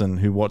person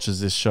who watches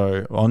this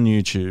show on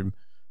YouTube,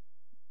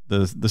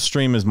 the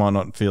streamers might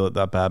not feel it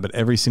that bad, but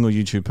every single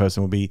YouTube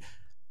person will be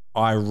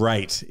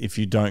irate if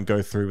you don't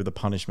go through with the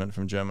punishment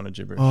from German or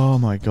gibberish. Oh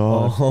my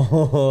god.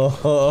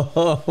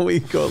 Oh, we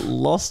got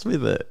lost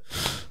with it.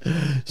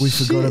 We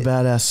forgot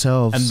about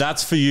ourselves. And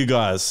that's for you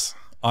guys.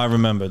 I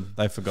remembered.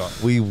 They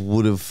forgot. We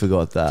would have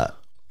forgot that.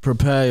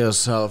 Prepare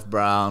yourself,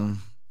 Brown,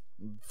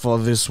 for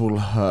this will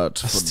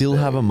hurt. I still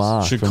have a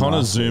mark. Should from Connor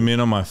last zoom in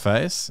on my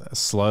face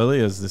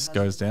slowly as this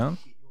goes down?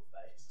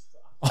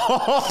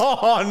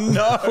 Oh,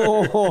 no.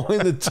 Oh, in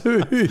the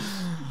tooth.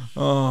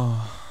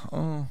 Oh.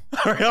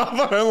 Hurry up.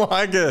 I don't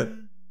like it.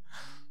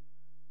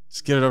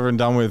 Just get it over and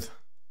done with.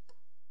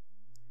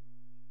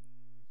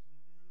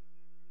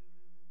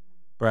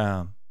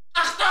 Brown.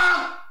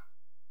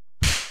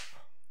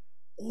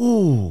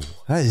 Ooh,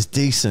 that is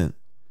decent.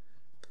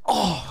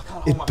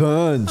 Oh, it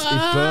burns.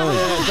 It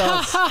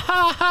burns.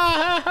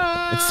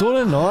 It's sort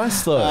of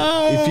nice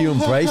though, if you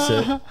embrace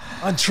it.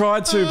 I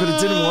tried to, but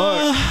it didn't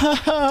work.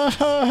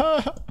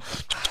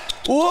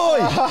 Oi!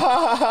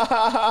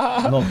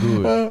 Not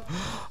good.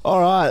 All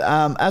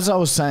right. As I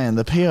was saying,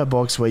 the PO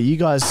box where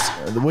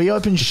we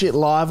open shit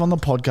live on the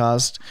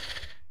podcast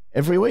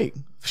every week.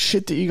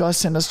 Shit that you guys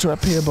send us to our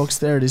PO box.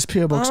 There it is.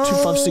 PO box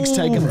 256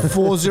 taken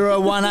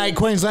 4018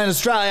 Queensland,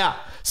 Australia.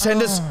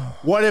 Send us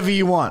whatever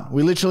you want.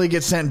 We literally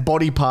get sent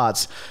body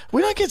parts.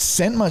 We don't get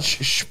sent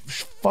much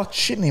fucked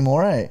shit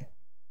anymore, eh?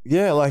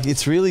 Yeah, like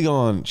it's really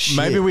gone shit.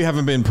 Maybe we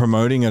haven't been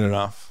promoting it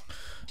enough.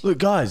 Look,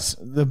 guys,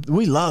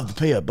 we love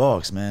the PO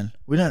box, man.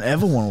 We don't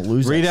ever want to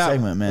lose that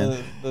segment,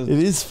 man. It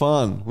is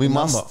fun. We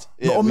must.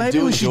 Yeah, or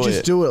maybe we should enjoy just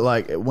it. do it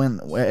like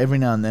every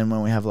now and then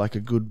when we have like a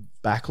good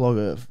backlog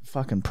of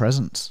fucking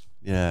presents.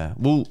 Yeah.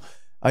 Well,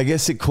 I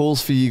guess it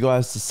calls for you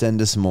guys to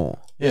send us more.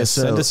 Yeah,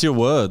 send us your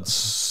words.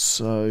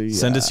 So yeah.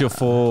 Send us your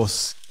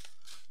foreskins.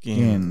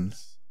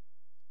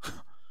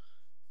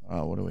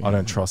 Oh, what do we? I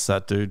don't trust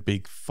that dude.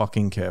 Be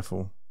fucking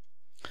careful.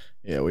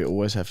 Yeah, we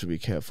always have to be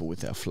careful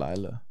with our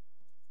flailer.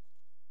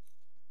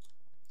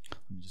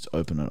 Just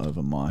open it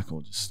over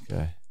Michael. Just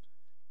Okay.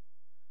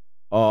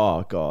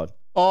 Oh God.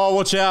 Oh,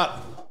 watch out.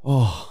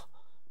 Oh,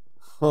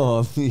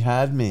 he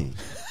had me.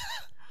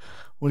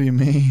 What do you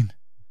mean?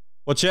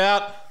 Watch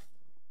out.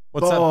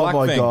 What's that black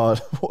my thing?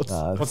 God.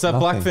 What's that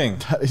black thing?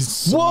 That is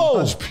so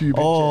much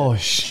pubic hair.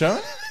 Show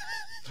it.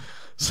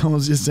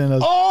 Someone's just sent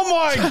us. Oh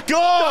my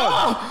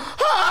God.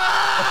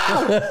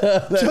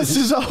 Just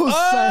as I was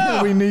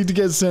saying, we need to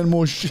get sent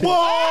more shit.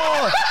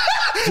 Whoa.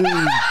 Dude,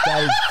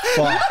 that is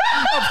fucked.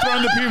 I've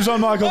thrown the pubes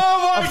on Michael.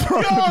 Oh I've my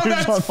thrown God, the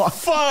pubes that's on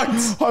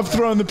fucked. I've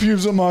thrown the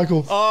pubes on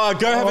Michael. Oh,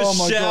 go have a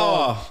my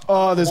shower. God.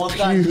 Oh, there's Want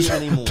that pubes. here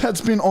anymore.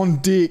 That's been on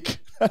dick.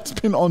 That's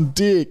been on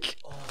dick.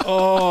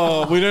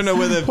 Oh, we don't know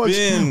where they've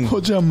been.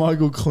 Watch how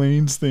Michael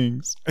cleans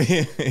things.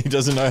 He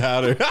doesn't know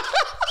how to.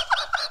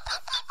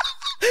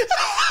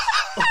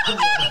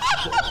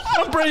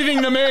 I'm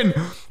breathing them in.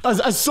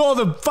 I saw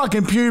the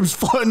fucking pubes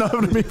floating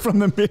over to me from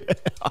the mid.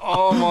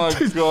 Oh my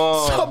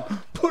God. Stop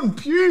putting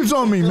pubes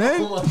on me,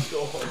 man. Oh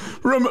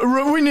my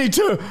God. We need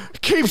to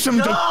keep some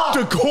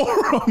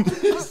decorum.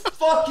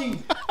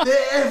 Fucking,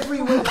 they're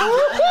everywhere.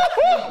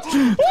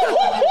 Fucking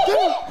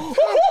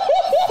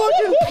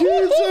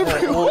pubes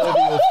everywhere. All over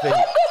your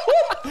feet.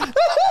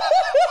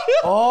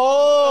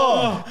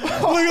 Oh,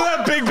 Look at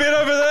that big bit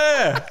over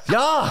there.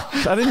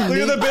 yuck. I didn't Look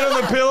at the bit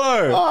on the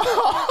pillow.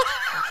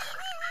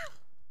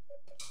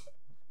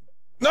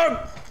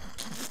 No.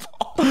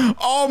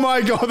 Oh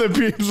my God, the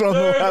pubes are on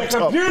the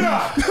laptop.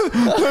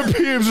 The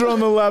pubes are on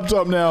the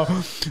laptop now.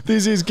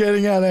 This is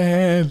getting out of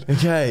hand.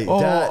 Okay,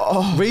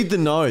 Dad, read the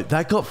note.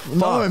 That got fucked.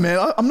 No,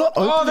 man, I'm not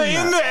opening Oh, they're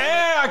that. in the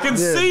air. I can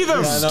see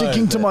them. Yeah, I know.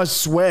 Sticking to my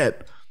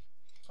sweat.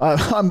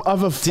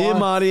 I've a Dear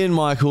Marty and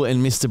Michael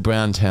and Mr.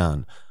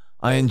 Browntown,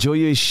 I enjoy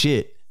your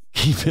shit.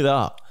 Keep it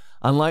up.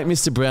 Unlike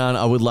Mr. Brown,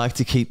 I would like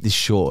to keep this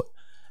short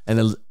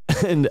and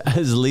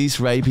as least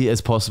rapey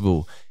as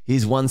possible.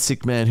 Here's one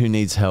sick man who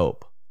needs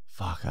help.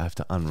 Fuck, I have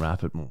to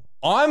unwrap it more.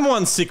 I'm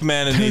one sick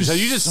man in these. So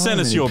you just so sent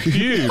us many your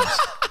pubes.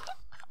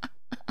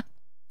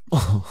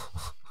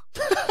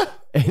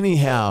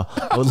 Anyhow,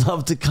 I would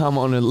love to come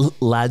on a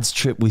lads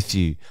trip with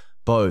you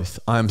both.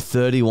 I'm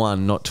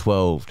 31, not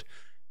 12.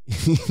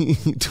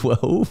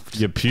 12?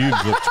 Your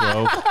pubes look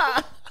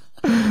 12.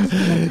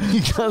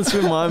 You can't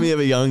remind me of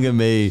a younger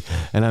me,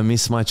 and I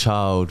miss my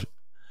child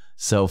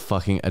self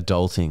fucking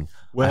adulting.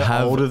 We're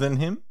older than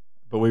him,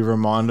 but we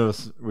remind him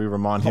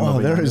of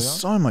a there younger is guy.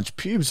 so much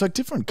pubes, like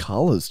different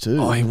colors too.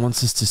 Oh, he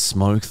wants us to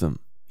smoke them.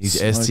 He's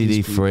Smoke his STD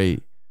pubes.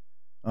 free.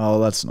 Oh,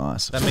 that's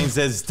nice. That means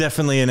there's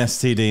definitely an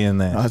STD in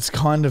there. It's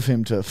kind of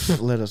him to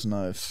let us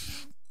know.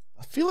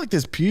 I feel like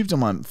there's pubes on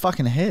my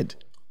fucking head.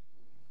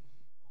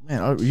 Man,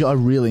 I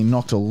really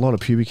knocked a lot of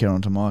pubic hair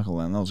onto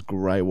Michael, and that was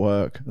great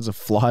work. There's a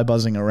fly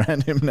buzzing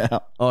around him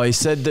now. Oh, he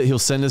said that he'll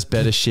send us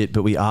better shit,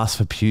 but we asked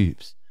for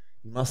pubes.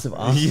 You must have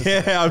asked.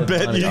 Yeah, I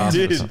bet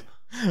you did.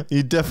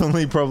 You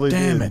definitely probably did.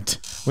 Damn it.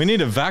 We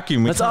need a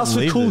vacuum. Let's ask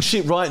for cool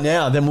shit right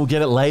now, then we'll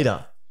get it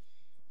later.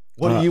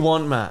 What do you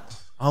want, Matt?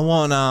 I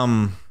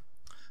want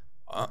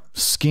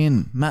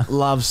Skin. Matt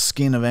loves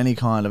skin of any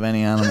kind, of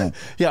any animal.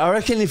 Yeah, I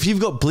reckon if you've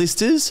got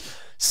blisters,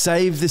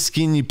 save the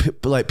skin you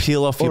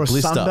peel off Or your a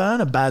blister.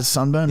 sunburn, a bad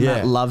sunburn. Yeah.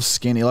 Matt loves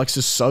skin. He likes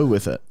to sew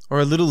with it. Or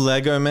a little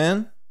Lego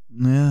man.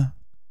 Yeah.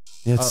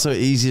 Yeah, it's so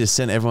easy to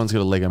send. Everyone's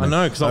got a Lego I man.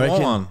 know, because I want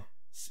reckon- one.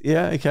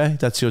 Yeah, okay,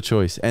 that's your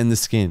choice. And the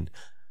skin.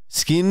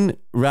 Skin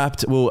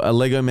wrapped, well, a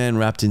Lego man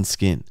wrapped in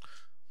skin.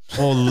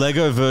 Or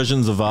Lego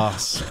versions of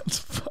us. That's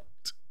fucked.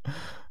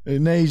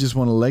 Now you just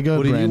want a Lego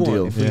What do you brand want?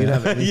 deal. If we could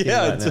have anything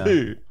Yeah, right I now.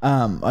 do.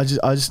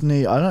 I just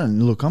need. I don't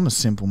look. I'm a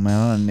simple man.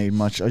 I don't need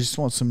much. I just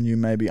want some new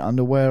maybe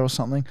underwear or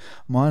something.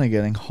 Mine are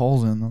getting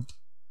holes in them.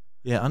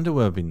 Yeah,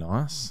 underwear would be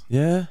nice.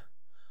 Yeah.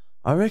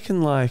 I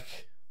reckon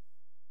like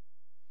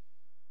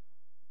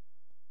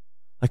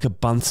a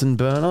Bunsen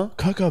burner.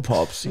 Cocoa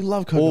Pops. You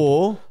love Cocoa.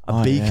 Or a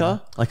Oh, beaker, yeah.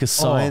 like a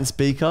science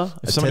beaker.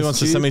 If somebody wants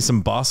to send me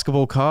some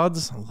basketball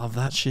cards, I love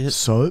that shit.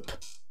 Soap.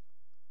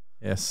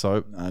 Yeah,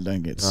 soap. No,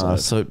 don't get soap.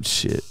 soap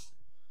shit.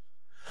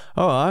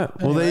 All right.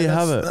 Well, there you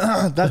have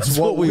it. That's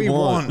what we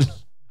want.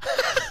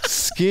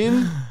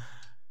 Skin.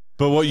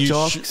 But what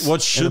Jocks what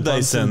and should a they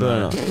Bunsen send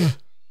though? burner.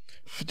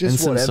 And Just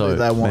some whatever soap,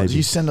 they want. maybe.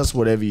 You send us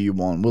whatever you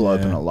want. We'll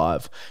open Yeah. it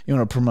live. You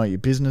want to promote your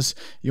business?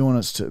 You want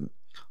us to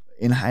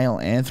inhale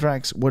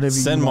anthrax? Whatever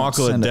Send you want.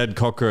 Michael a send it. dead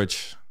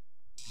cockroach.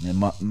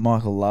 Yeah,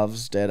 Michael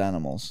loves dead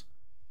animals.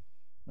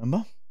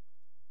 Remember?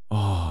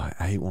 Oh, I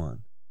ate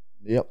one.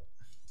 Yep.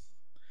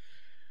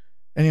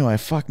 Anyway,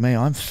 fuck me.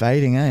 I'm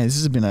fading, eh? This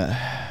has been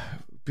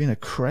a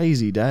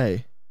crazy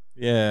day.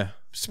 Yeah.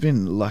 It's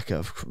been like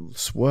I've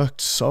worked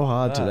so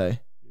hard today.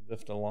 You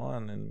left a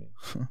line in me.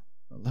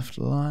 I left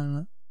a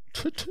line.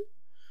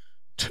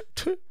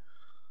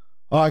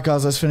 All right,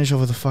 guys, let's finish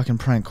off with a fucking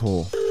prank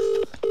call.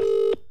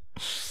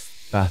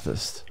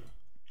 Bathurst.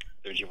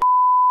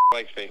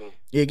 Blake speaking.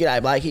 Yeah,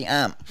 g'day, Blakey.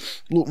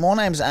 Look, my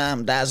name's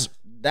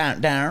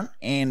Darren,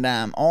 and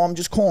I'm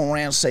just calling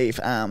around to see if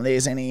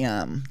there's any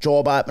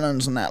job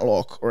openings and that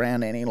like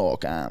around any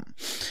like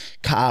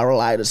car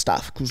related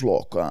stuff. Cause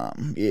like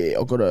yeah,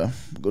 I gotta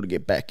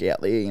get back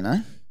out there, you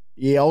know.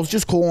 Yeah, I was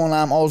just calling.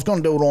 I was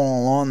gonna do it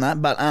all online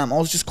that, but I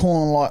was just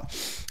calling like.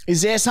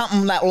 Is there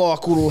something that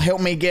like will help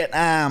me get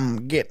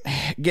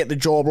the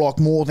job like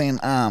more than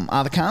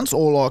other cunts,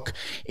 or like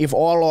if I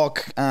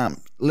like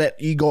let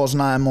you guys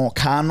know more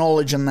car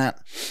knowledge and that,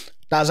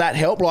 does that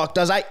help? Like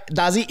does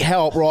it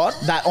help, right?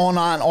 That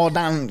I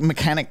done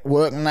mechanic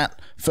work and that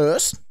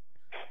first.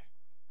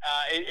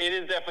 It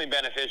is definitely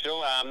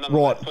beneficial.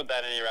 Right. Put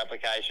that in your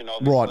application,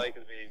 obviously, Right.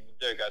 because we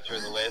do go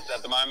through the list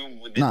at the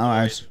moment with this No area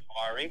worries. is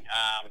hiring.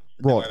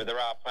 Right. However, there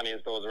are plenty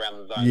of stores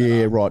around the zone. Yeah,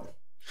 that are. right.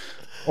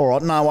 All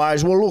right, no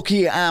worries. Well, look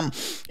here.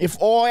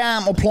 If I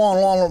am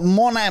applying online,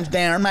 my name's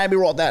Darren. Maybe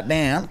write that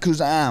down, because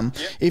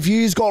if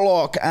you's got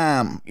like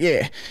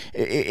yeah,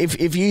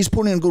 if you's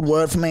put in a good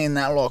word for me in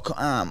that like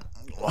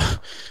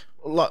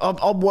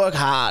I'll work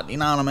hard, you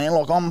know what I mean?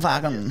 Like I'm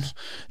fucking,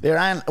 there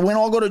ain't, when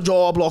I got a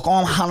job, like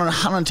I'm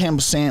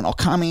 110%, I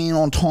come in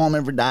on time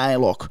every day,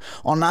 like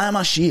I know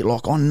my shit,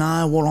 like I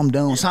know what I'm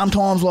doing.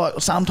 Sometimes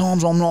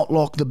I'm not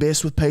like the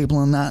best with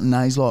people and that, and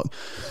he's like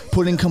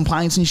putting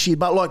complaints and shit,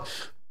 but like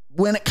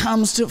when it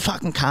comes to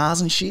fucking cars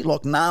and shit,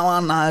 like no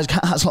one knows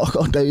cars like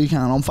I do,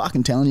 can't. I'm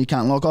fucking telling you,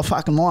 can't. Like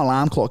my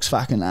alarm clock's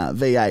fucking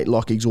V8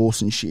 like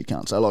exhaust and shit,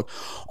 can't. So like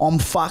I'm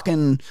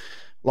fucking,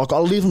 like I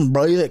live and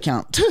breathe it,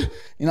 can't.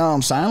 You know what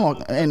I'm saying?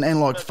 Like and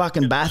like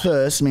fucking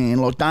Bathurst, man.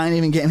 Like don't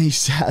even get me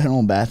started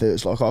on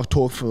Bathurst. Like I've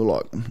talked for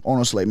like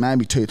honestly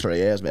maybe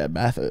 2-3 hours about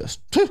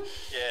Bathurst. Yeah,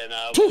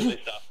 no, lovely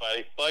stuff,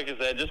 buddy. Like I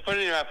said, just put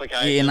it in your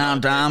application. Yeah, no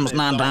dramas.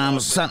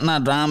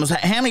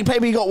 How many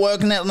people you got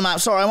working out at the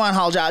moment? Sorry, I won't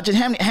hold you. Just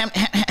how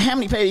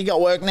many people you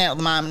got working out at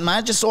the moment,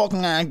 mate? Just so I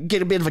can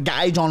get a bit of a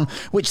gauge on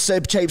which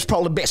super cheap's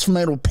probably best for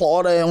me to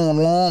apply to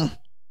online.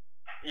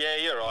 Yeah,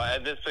 you're right.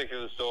 At this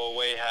particular store,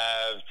 we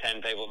have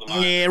 10 people at the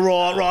moment. Yeah,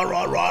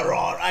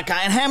 right. Okay,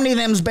 and how many of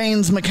them's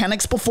been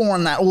mechanics before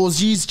in that, or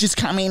is you just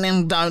come in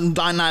and don't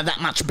know that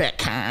much about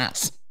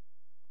cars?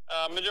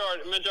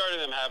 Majority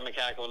of them have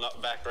mechanical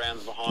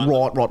backgrounds behind them.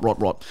 Right.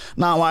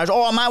 No worries.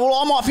 All right, mate. Well,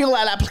 I might fill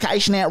that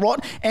application out, right?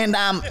 And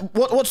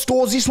what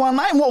store's this one,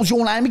 mate? What was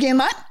your name again,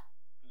 mate?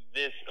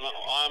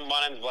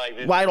 My name's Blake.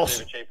 This Wait is off.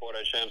 Super Cheap Auto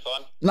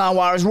Shermside. No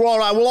worries.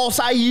 Right. Well, I'll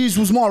say yous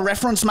was my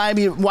reference.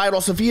 Maybe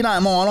Waitos, if you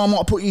don't mind, I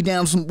might put you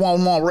down some one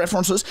of my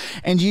references.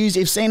 And yous,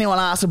 if anyone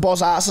asks, a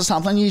boss asks or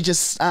something, you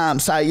just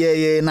say,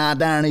 yeah, nah,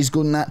 Darren, he's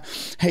good in that.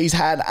 He's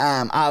had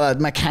other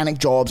mechanic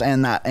jobs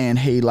and that, and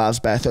he loves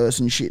Bathurst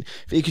and shit.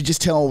 If you could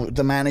just tell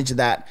the manager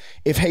that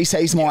if he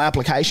sees my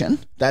application,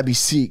 that'd be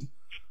sick.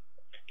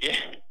 Yeah,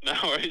 no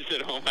worries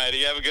at all, mate.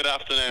 You have a good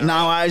afternoon.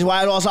 No worries,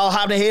 Waitos. I'll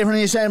have to hear from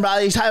you soon,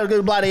 brother. He's had a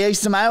good bloody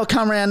Easter, mate. I'll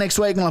come around next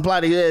week and I'll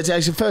bloody, it's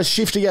your first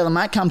shift together,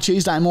 mate. Come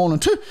Tuesday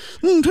morning.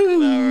 No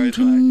worries,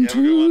 mate. You have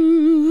a good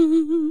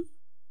one.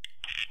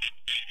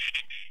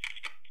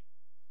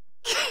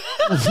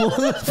 What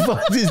the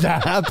fuck did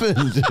that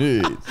happen,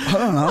 dude? I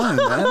don't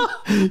know, man.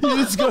 You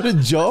just got a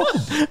job.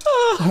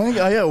 I think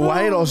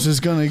Waitos is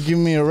going to give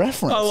me a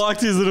reference. I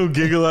liked his little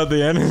giggle at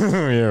the end.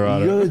 Yeah, right.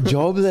 You got a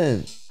job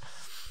then.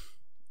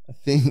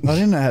 think I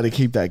didn't know how to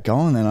keep that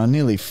going. Then I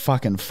nearly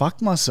fucking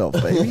fucked myself,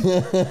 baby.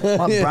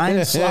 My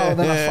brain slowed.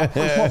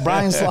 My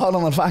brain slowed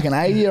on the fucking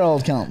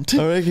 80-year-old cunt.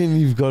 I reckon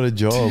you've got a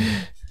job.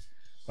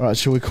 All right,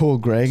 shall we call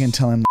Greg and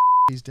tell him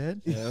he's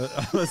dead? Yeah,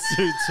 let's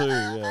do two.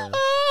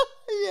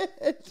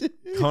 Yeah.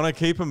 Connor,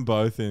 keep them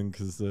both in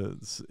because the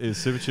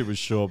Super Chip was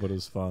short, but it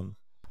was fun.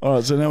 All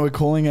right, so now we're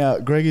calling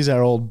out. Greg is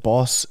our old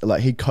boss.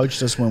 Like, he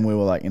coached us when we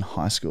were like in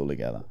high school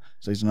together.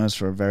 So he's known us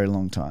for a very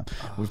long time.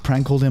 We've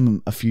prank called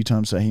him a few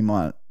times, so he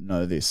might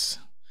know this.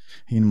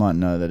 He might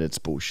know that it's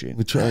bullshit.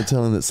 We're trying to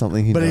tell him that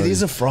something he knows. But it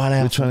is a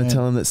Friday. We're trying to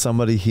tell him that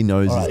somebody he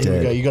knows All right, is here we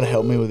go. dead. You got to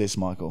help me with this,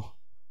 Michael.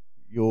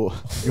 You're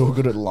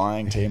good at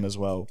lying to him as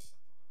well.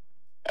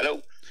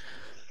 Hello.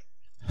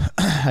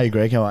 Hey,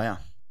 Greg, how are you?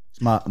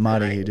 It's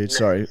Marty here, dude.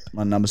 Sorry,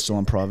 my number's still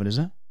on private, is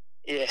it?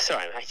 Yeah,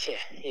 sorry, mate.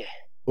 Yeah.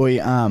 Oi,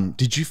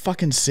 did you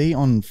fucking see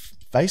on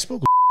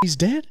Facebook he's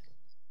dead?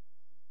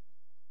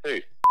 Who?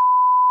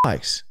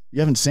 Likes. You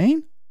haven't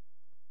seen?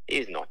 He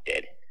is not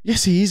dead.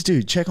 Yes, he is,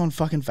 dude. Check on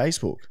fucking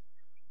Facebook.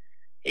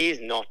 He is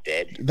not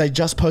dead. They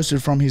just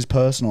posted from his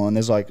personal, and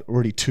there's like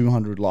already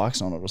 200 likes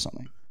on it or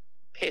something.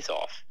 Piss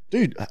off.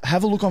 Dude,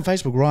 have a look on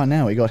Facebook right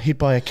now. He got hit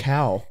by a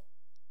cow.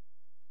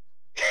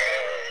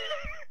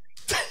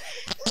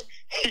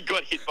 He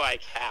got hit by a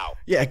cow.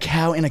 Yeah, a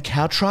cow in a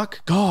cow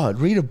truck. God,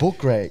 read a book,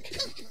 Greg.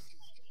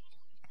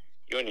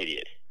 You're an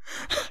idiot.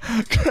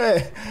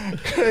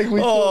 Greg,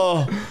 we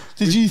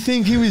Did you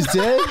think he was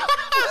dead?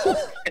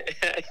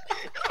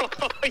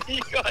 You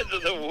guys are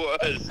the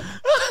worst.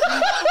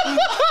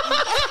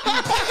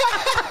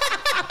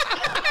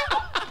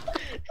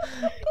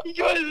 You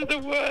guys are the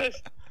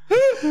worst.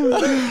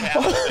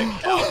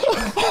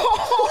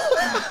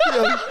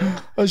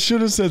 I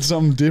should have said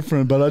something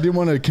different, but I didn't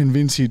want to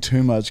convince you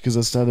too much because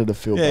I started to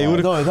feel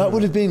bad. No, that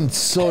would have been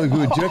so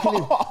good. Do you reckon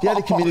you had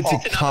to commit it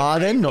to car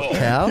then, not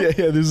cow? Yeah,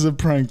 this is a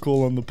prank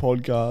call on the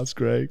podcast,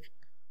 Greg.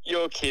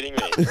 You're kidding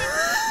me.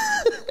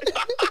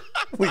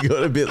 We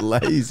got a bit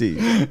lazy.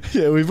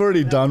 Yeah, we've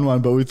already done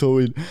one, but we thought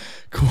we'd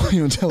call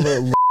you and tell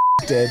that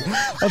dead.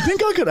 I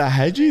think I could have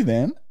had you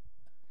then.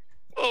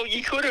 Well,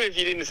 you could have if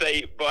you didn't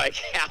say by a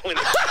cow in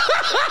a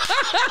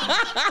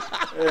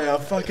Yeah, I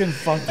fucking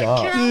fucked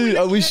up. Dude,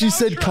 I wish you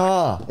said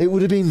car. It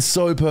would have been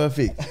so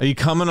perfect. Are you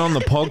coming on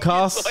the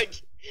podcast?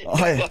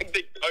 like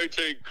the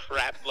go-to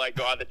crap like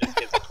guy that just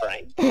gets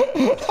pranked.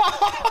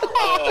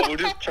 Oh, we'll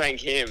just prank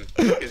him.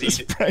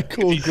 He's Prank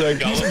call he's so Greg.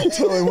 gullible.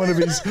 Telling one of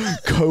his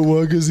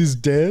co-workers is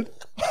dead.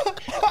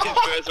 His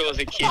first one was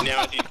a kid,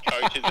 now it's his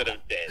coaches that are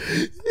dead.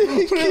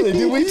 Really?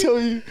 Did we tell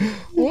you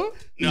what?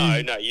 No,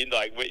 you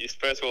like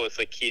first of all, it's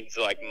like kids,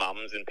 like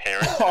mums and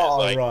parents. And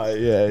Oh, it's like, right.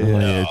 Yeah. Oh,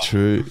 yeah,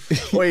 true.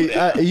 Wait,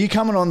 are you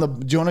coming on the?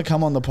 Do you want to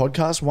come on the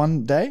podcast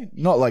one day?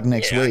 Not like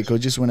next Yeah. week, or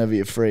just whenever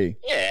you're free.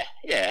 Yeah,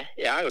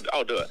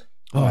 I'll do it.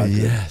 Oh,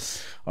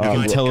 yes. All right, You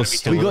well, can tell Gonna us be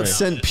story. We got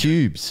sent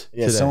pubes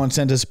yeah, today. someone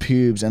sent us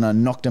pubes, and I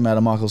knocked them out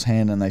of Michael's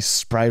hand, and they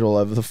sprayed all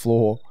over the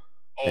floor.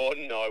 Oh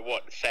no,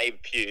 what?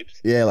 Shaved pubes?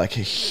 Yeah, like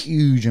a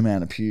huge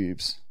amount of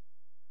pubes.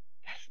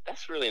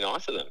 That's really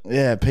nice of them.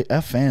 Yeah,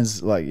 our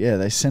fans, like, yeah,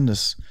 they send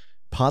us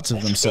parts of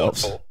That's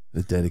themselves. thoughtful.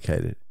 They're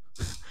dedicated.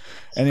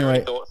 Anyway,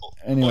 Very thoughtful.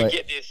 anyway. Well,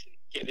 get this.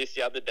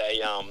 The other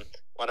day,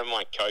 one of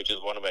my coaches,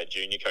 one of our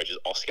junior coaches,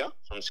 Oscar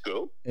from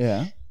school,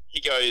 Yeah. he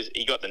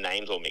got the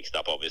names all mixed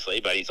up, obviously,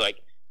 but he's like,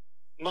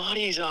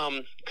 Marty's,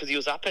 because he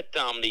was up at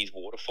these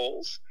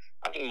waterfalls.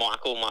 I think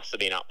Michael must have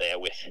been up there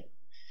with,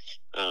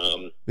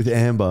 With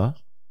Amber.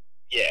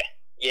 yeah.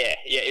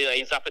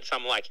 He's up at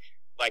some like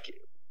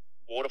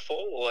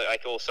waterfall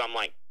or some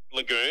like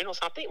lagoon or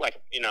something, like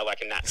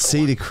like a natural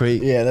Cedar one.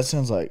 Creek. Yeah, that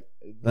sounds like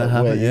That where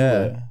happened, you yeah.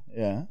 were.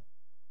 Yeah.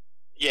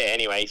 Yeah.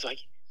 Anyway, he's like,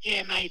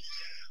 yeah, mate.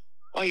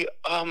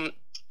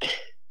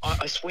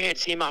 I swear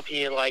it's him up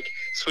here, like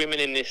swimming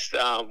in this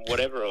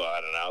whatever. I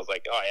don't know. I was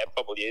like, oh yeah,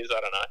 probably is.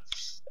 I don't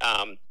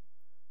know.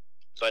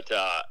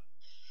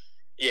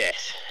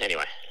 Yes.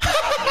 Anyway.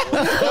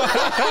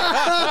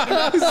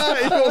 Is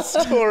that your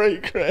story,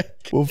 Greg?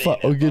 Well,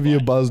 I'll give you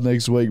a buzz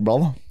next week,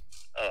 brother. All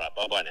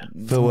right. Bye now.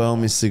 Farewell,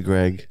 Mr.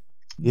 Greg.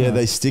 Yeah,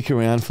 they stick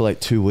around for like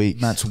 2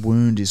 weeks. Matt's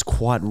wound is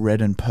quite red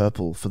and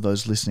purple for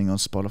those listening on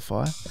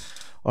Spotify.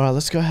 All right,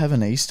 let's go have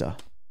an Easter.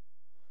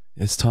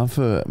 It's time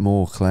for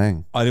more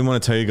clang. I didn't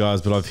want to tell you guys,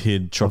 but I've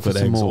hid chocolate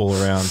some eggs more. all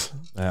around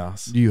the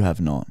house. You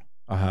have not.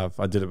 I have.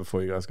 I did it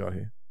before you guys got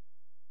here.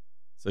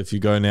 So if you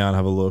go now and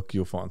have a look,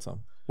 you'll find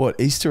some. What,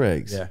 Easter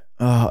eggs? Yeah.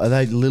 Oh, are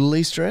they little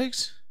Easter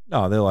eggs?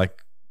 No, they're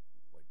like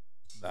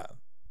that.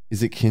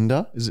 Is it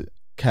Kinder? Is it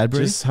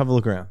Cadbury? Just have a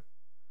look around.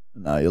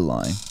 No, you're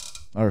lying.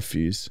 I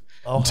refuse.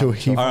 Until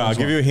he All right, I'll finds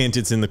give one. you a hint.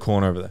 It's in the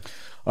corner over there.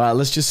 All right,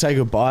 let's just say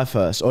goodbye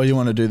first. Or you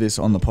want to do this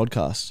on the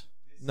podcast?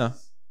 No,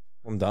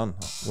 I'm done.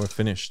 We're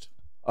finished.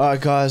 All right,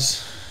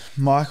 guys.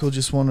 Michael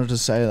just wanted to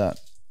say that.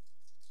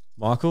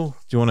 Michael,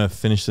 do you want to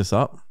finish this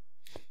up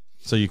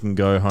so you can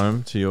go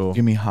home to your...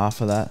 Give me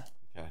half of that.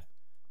 Okay.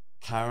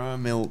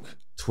 Caramel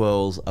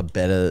twirls are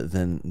better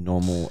than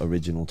normal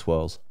original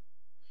twirls.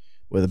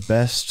 We're the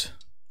best.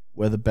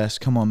 We're the best.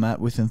 Come on, Matt.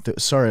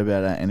 Sorry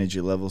about our energy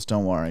levels.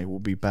 Don't worry. We'll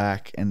be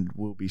back and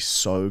we'll be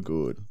so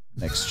good.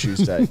 next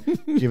Tuesday.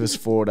 Give us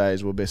 4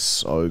 days. We'll be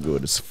so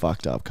good. It's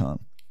fucked up, cunt.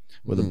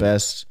 We're the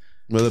best.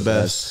 We're the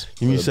best.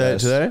 Can We're you the say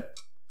best. it today?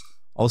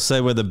 I'll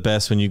say we're the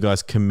best when you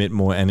guys commit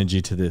more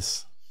energy to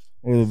this.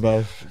 We're the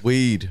best.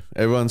 Weed.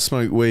 Everyone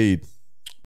smoke weed.